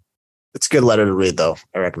 It's a good letter to read, though.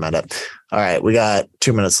 I recommend it. All right, we got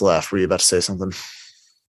 2 minutes left. Were you about to say something?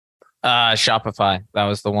 Shopify. That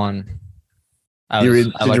was the one. Did you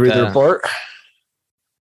read the report?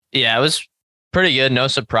 Yeah, it was pretty good. No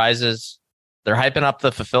surprises. They're hyping up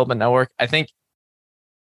the fulfillment network. I think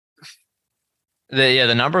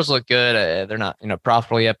the numbers look good. They're not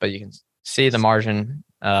profitable yet, but you can see the margin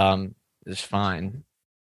is fine.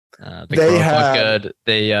 The growth look good.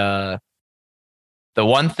 The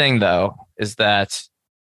one thing though is that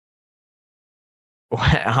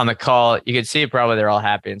on the call you could see probably they're all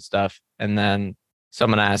happy and stuff, and then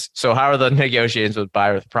someone asked, "So how are the negotiations with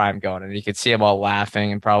Buy with Prime going?" And you could see them all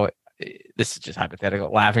laughing and probably, this is just hypothetical,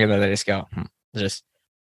 laughing, and then they just go, just.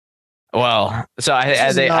 Well, so not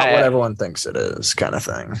what everyone thinks it is, kind of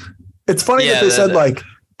thing. It's funny that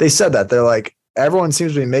they said that they're like, everyone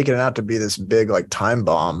seems to be making it out to be this big like time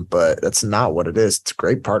bomb, but that's not what it is. It's a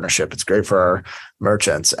great partnership. It's great for our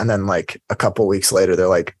merchants. And then like a couple weeks later, they're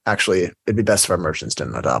like, actually, it'd be best if our merchants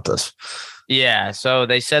didn't adopt this. Yeah. So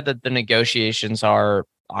they said that the negotiations are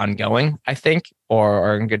ongoing, I think, or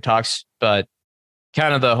are in good talks. But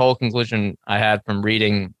kind of the whole conclusion I had from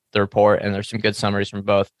reading the report, and there's some good summaries from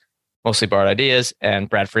both, mostly Borrowed Ideas and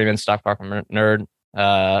Brad Freeman, Stock Market Nerd,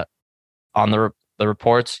 on the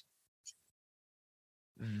reports.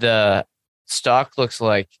 The stock looks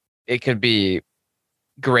like it could be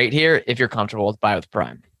great here if you're comfortable with Buy with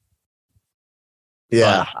Prime.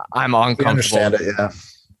 Yeah, but I'm uncomfortable. I understand it. Yeah,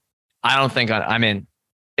 I don't think. I mean,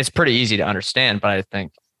 it's pretty easy to understand, but I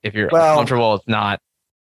think if you're comfortable with not,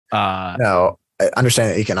 no, I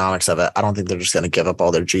understand the economics of it. I don't think they're just going to give up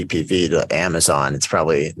all their GPV to Amazon. It's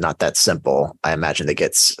probably not that simple. I imagine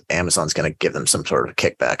Amazon's going to give them some sort of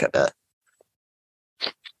kickback. I bet.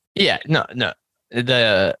 Yeah, no.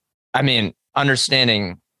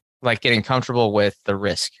 Understanding, like getting comfortable with the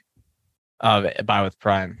risk of Buy with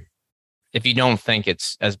Prime. If you don't think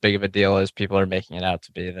it's as big of a deal as people are making it out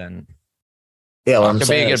to be, then it could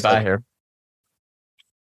be a good buy here.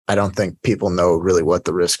 I don't think people know really what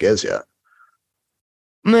the risk is yet.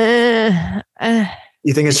 You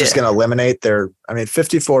think it's just going to eliminate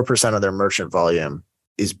 54% of their merchant volume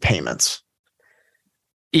is payments.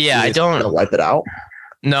 Yeah, I don't going to wipe it out.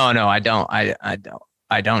 No, I don't.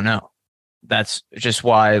 I don't know. That's just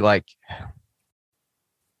why, like,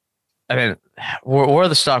 I mean, where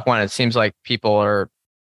the stock went, it seems like people are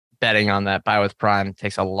betting on that Buy with Prime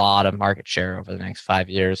takes a lot of market share over the next 5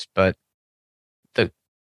 years. But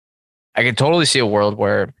I could totally see a world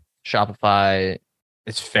where Shopify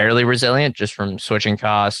is fairly resilient just from switching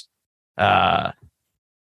costs. Buy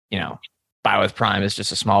with Prime is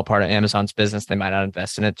just a small part of Amazon's business. They might not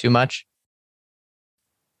invest in it too much.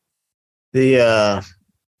 The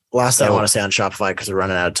last thing I want to say on Shopify, because we're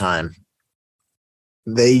running out of time,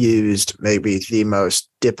 they used maybe the most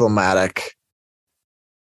diplomatic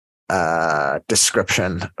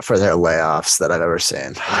description for their layoffs that I've ever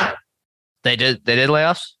seen. They did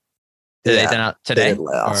layoffs? They not today? They did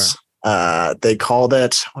layoffs. They called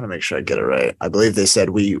it, I want to make sure I get it right. I believe they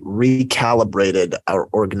said we recalibrated our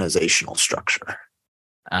organizational structure.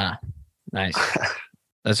 Nice.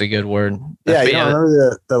 That's a good word. Yeah, you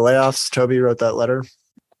remember the layoffs? Toby wrote that letter.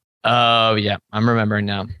 Oh, yeah. I'm remembering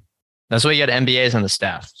now. That's why you got MBAs on the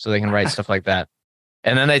staff, so they can write stuff like that.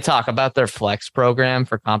 And then they talk about their flex program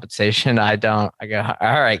for compensation. I go,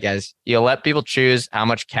 all right, guys, you let people choose how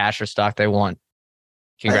much cash or stock they want.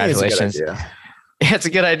 Congratulations. It's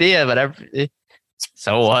a good idea, but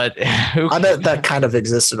so what? I bet that kind of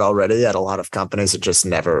existed already at a lot of companies. It just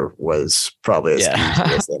never was probably as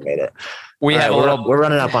easy as they made it. We're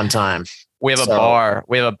running up on time. We have a bar.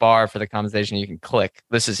 We have a bar for the compensation you can click.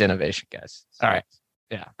 This is innovation, guys. All right.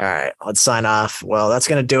 Yeah. All right. Let's sign off. Well, that's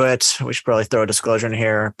going to do it. We should probably throw a disclosure in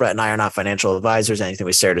here. Brett and I are not financial advisors. Anything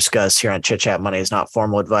we say or discuss here on Chit Chat Money is not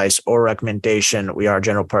formal advice or recommendation. We are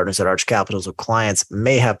general partners at Arch Capital, so clients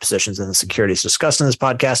may have positions in the securities discussed in this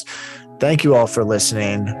podcast. Thank you all for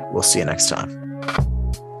listening. We'll see you next time.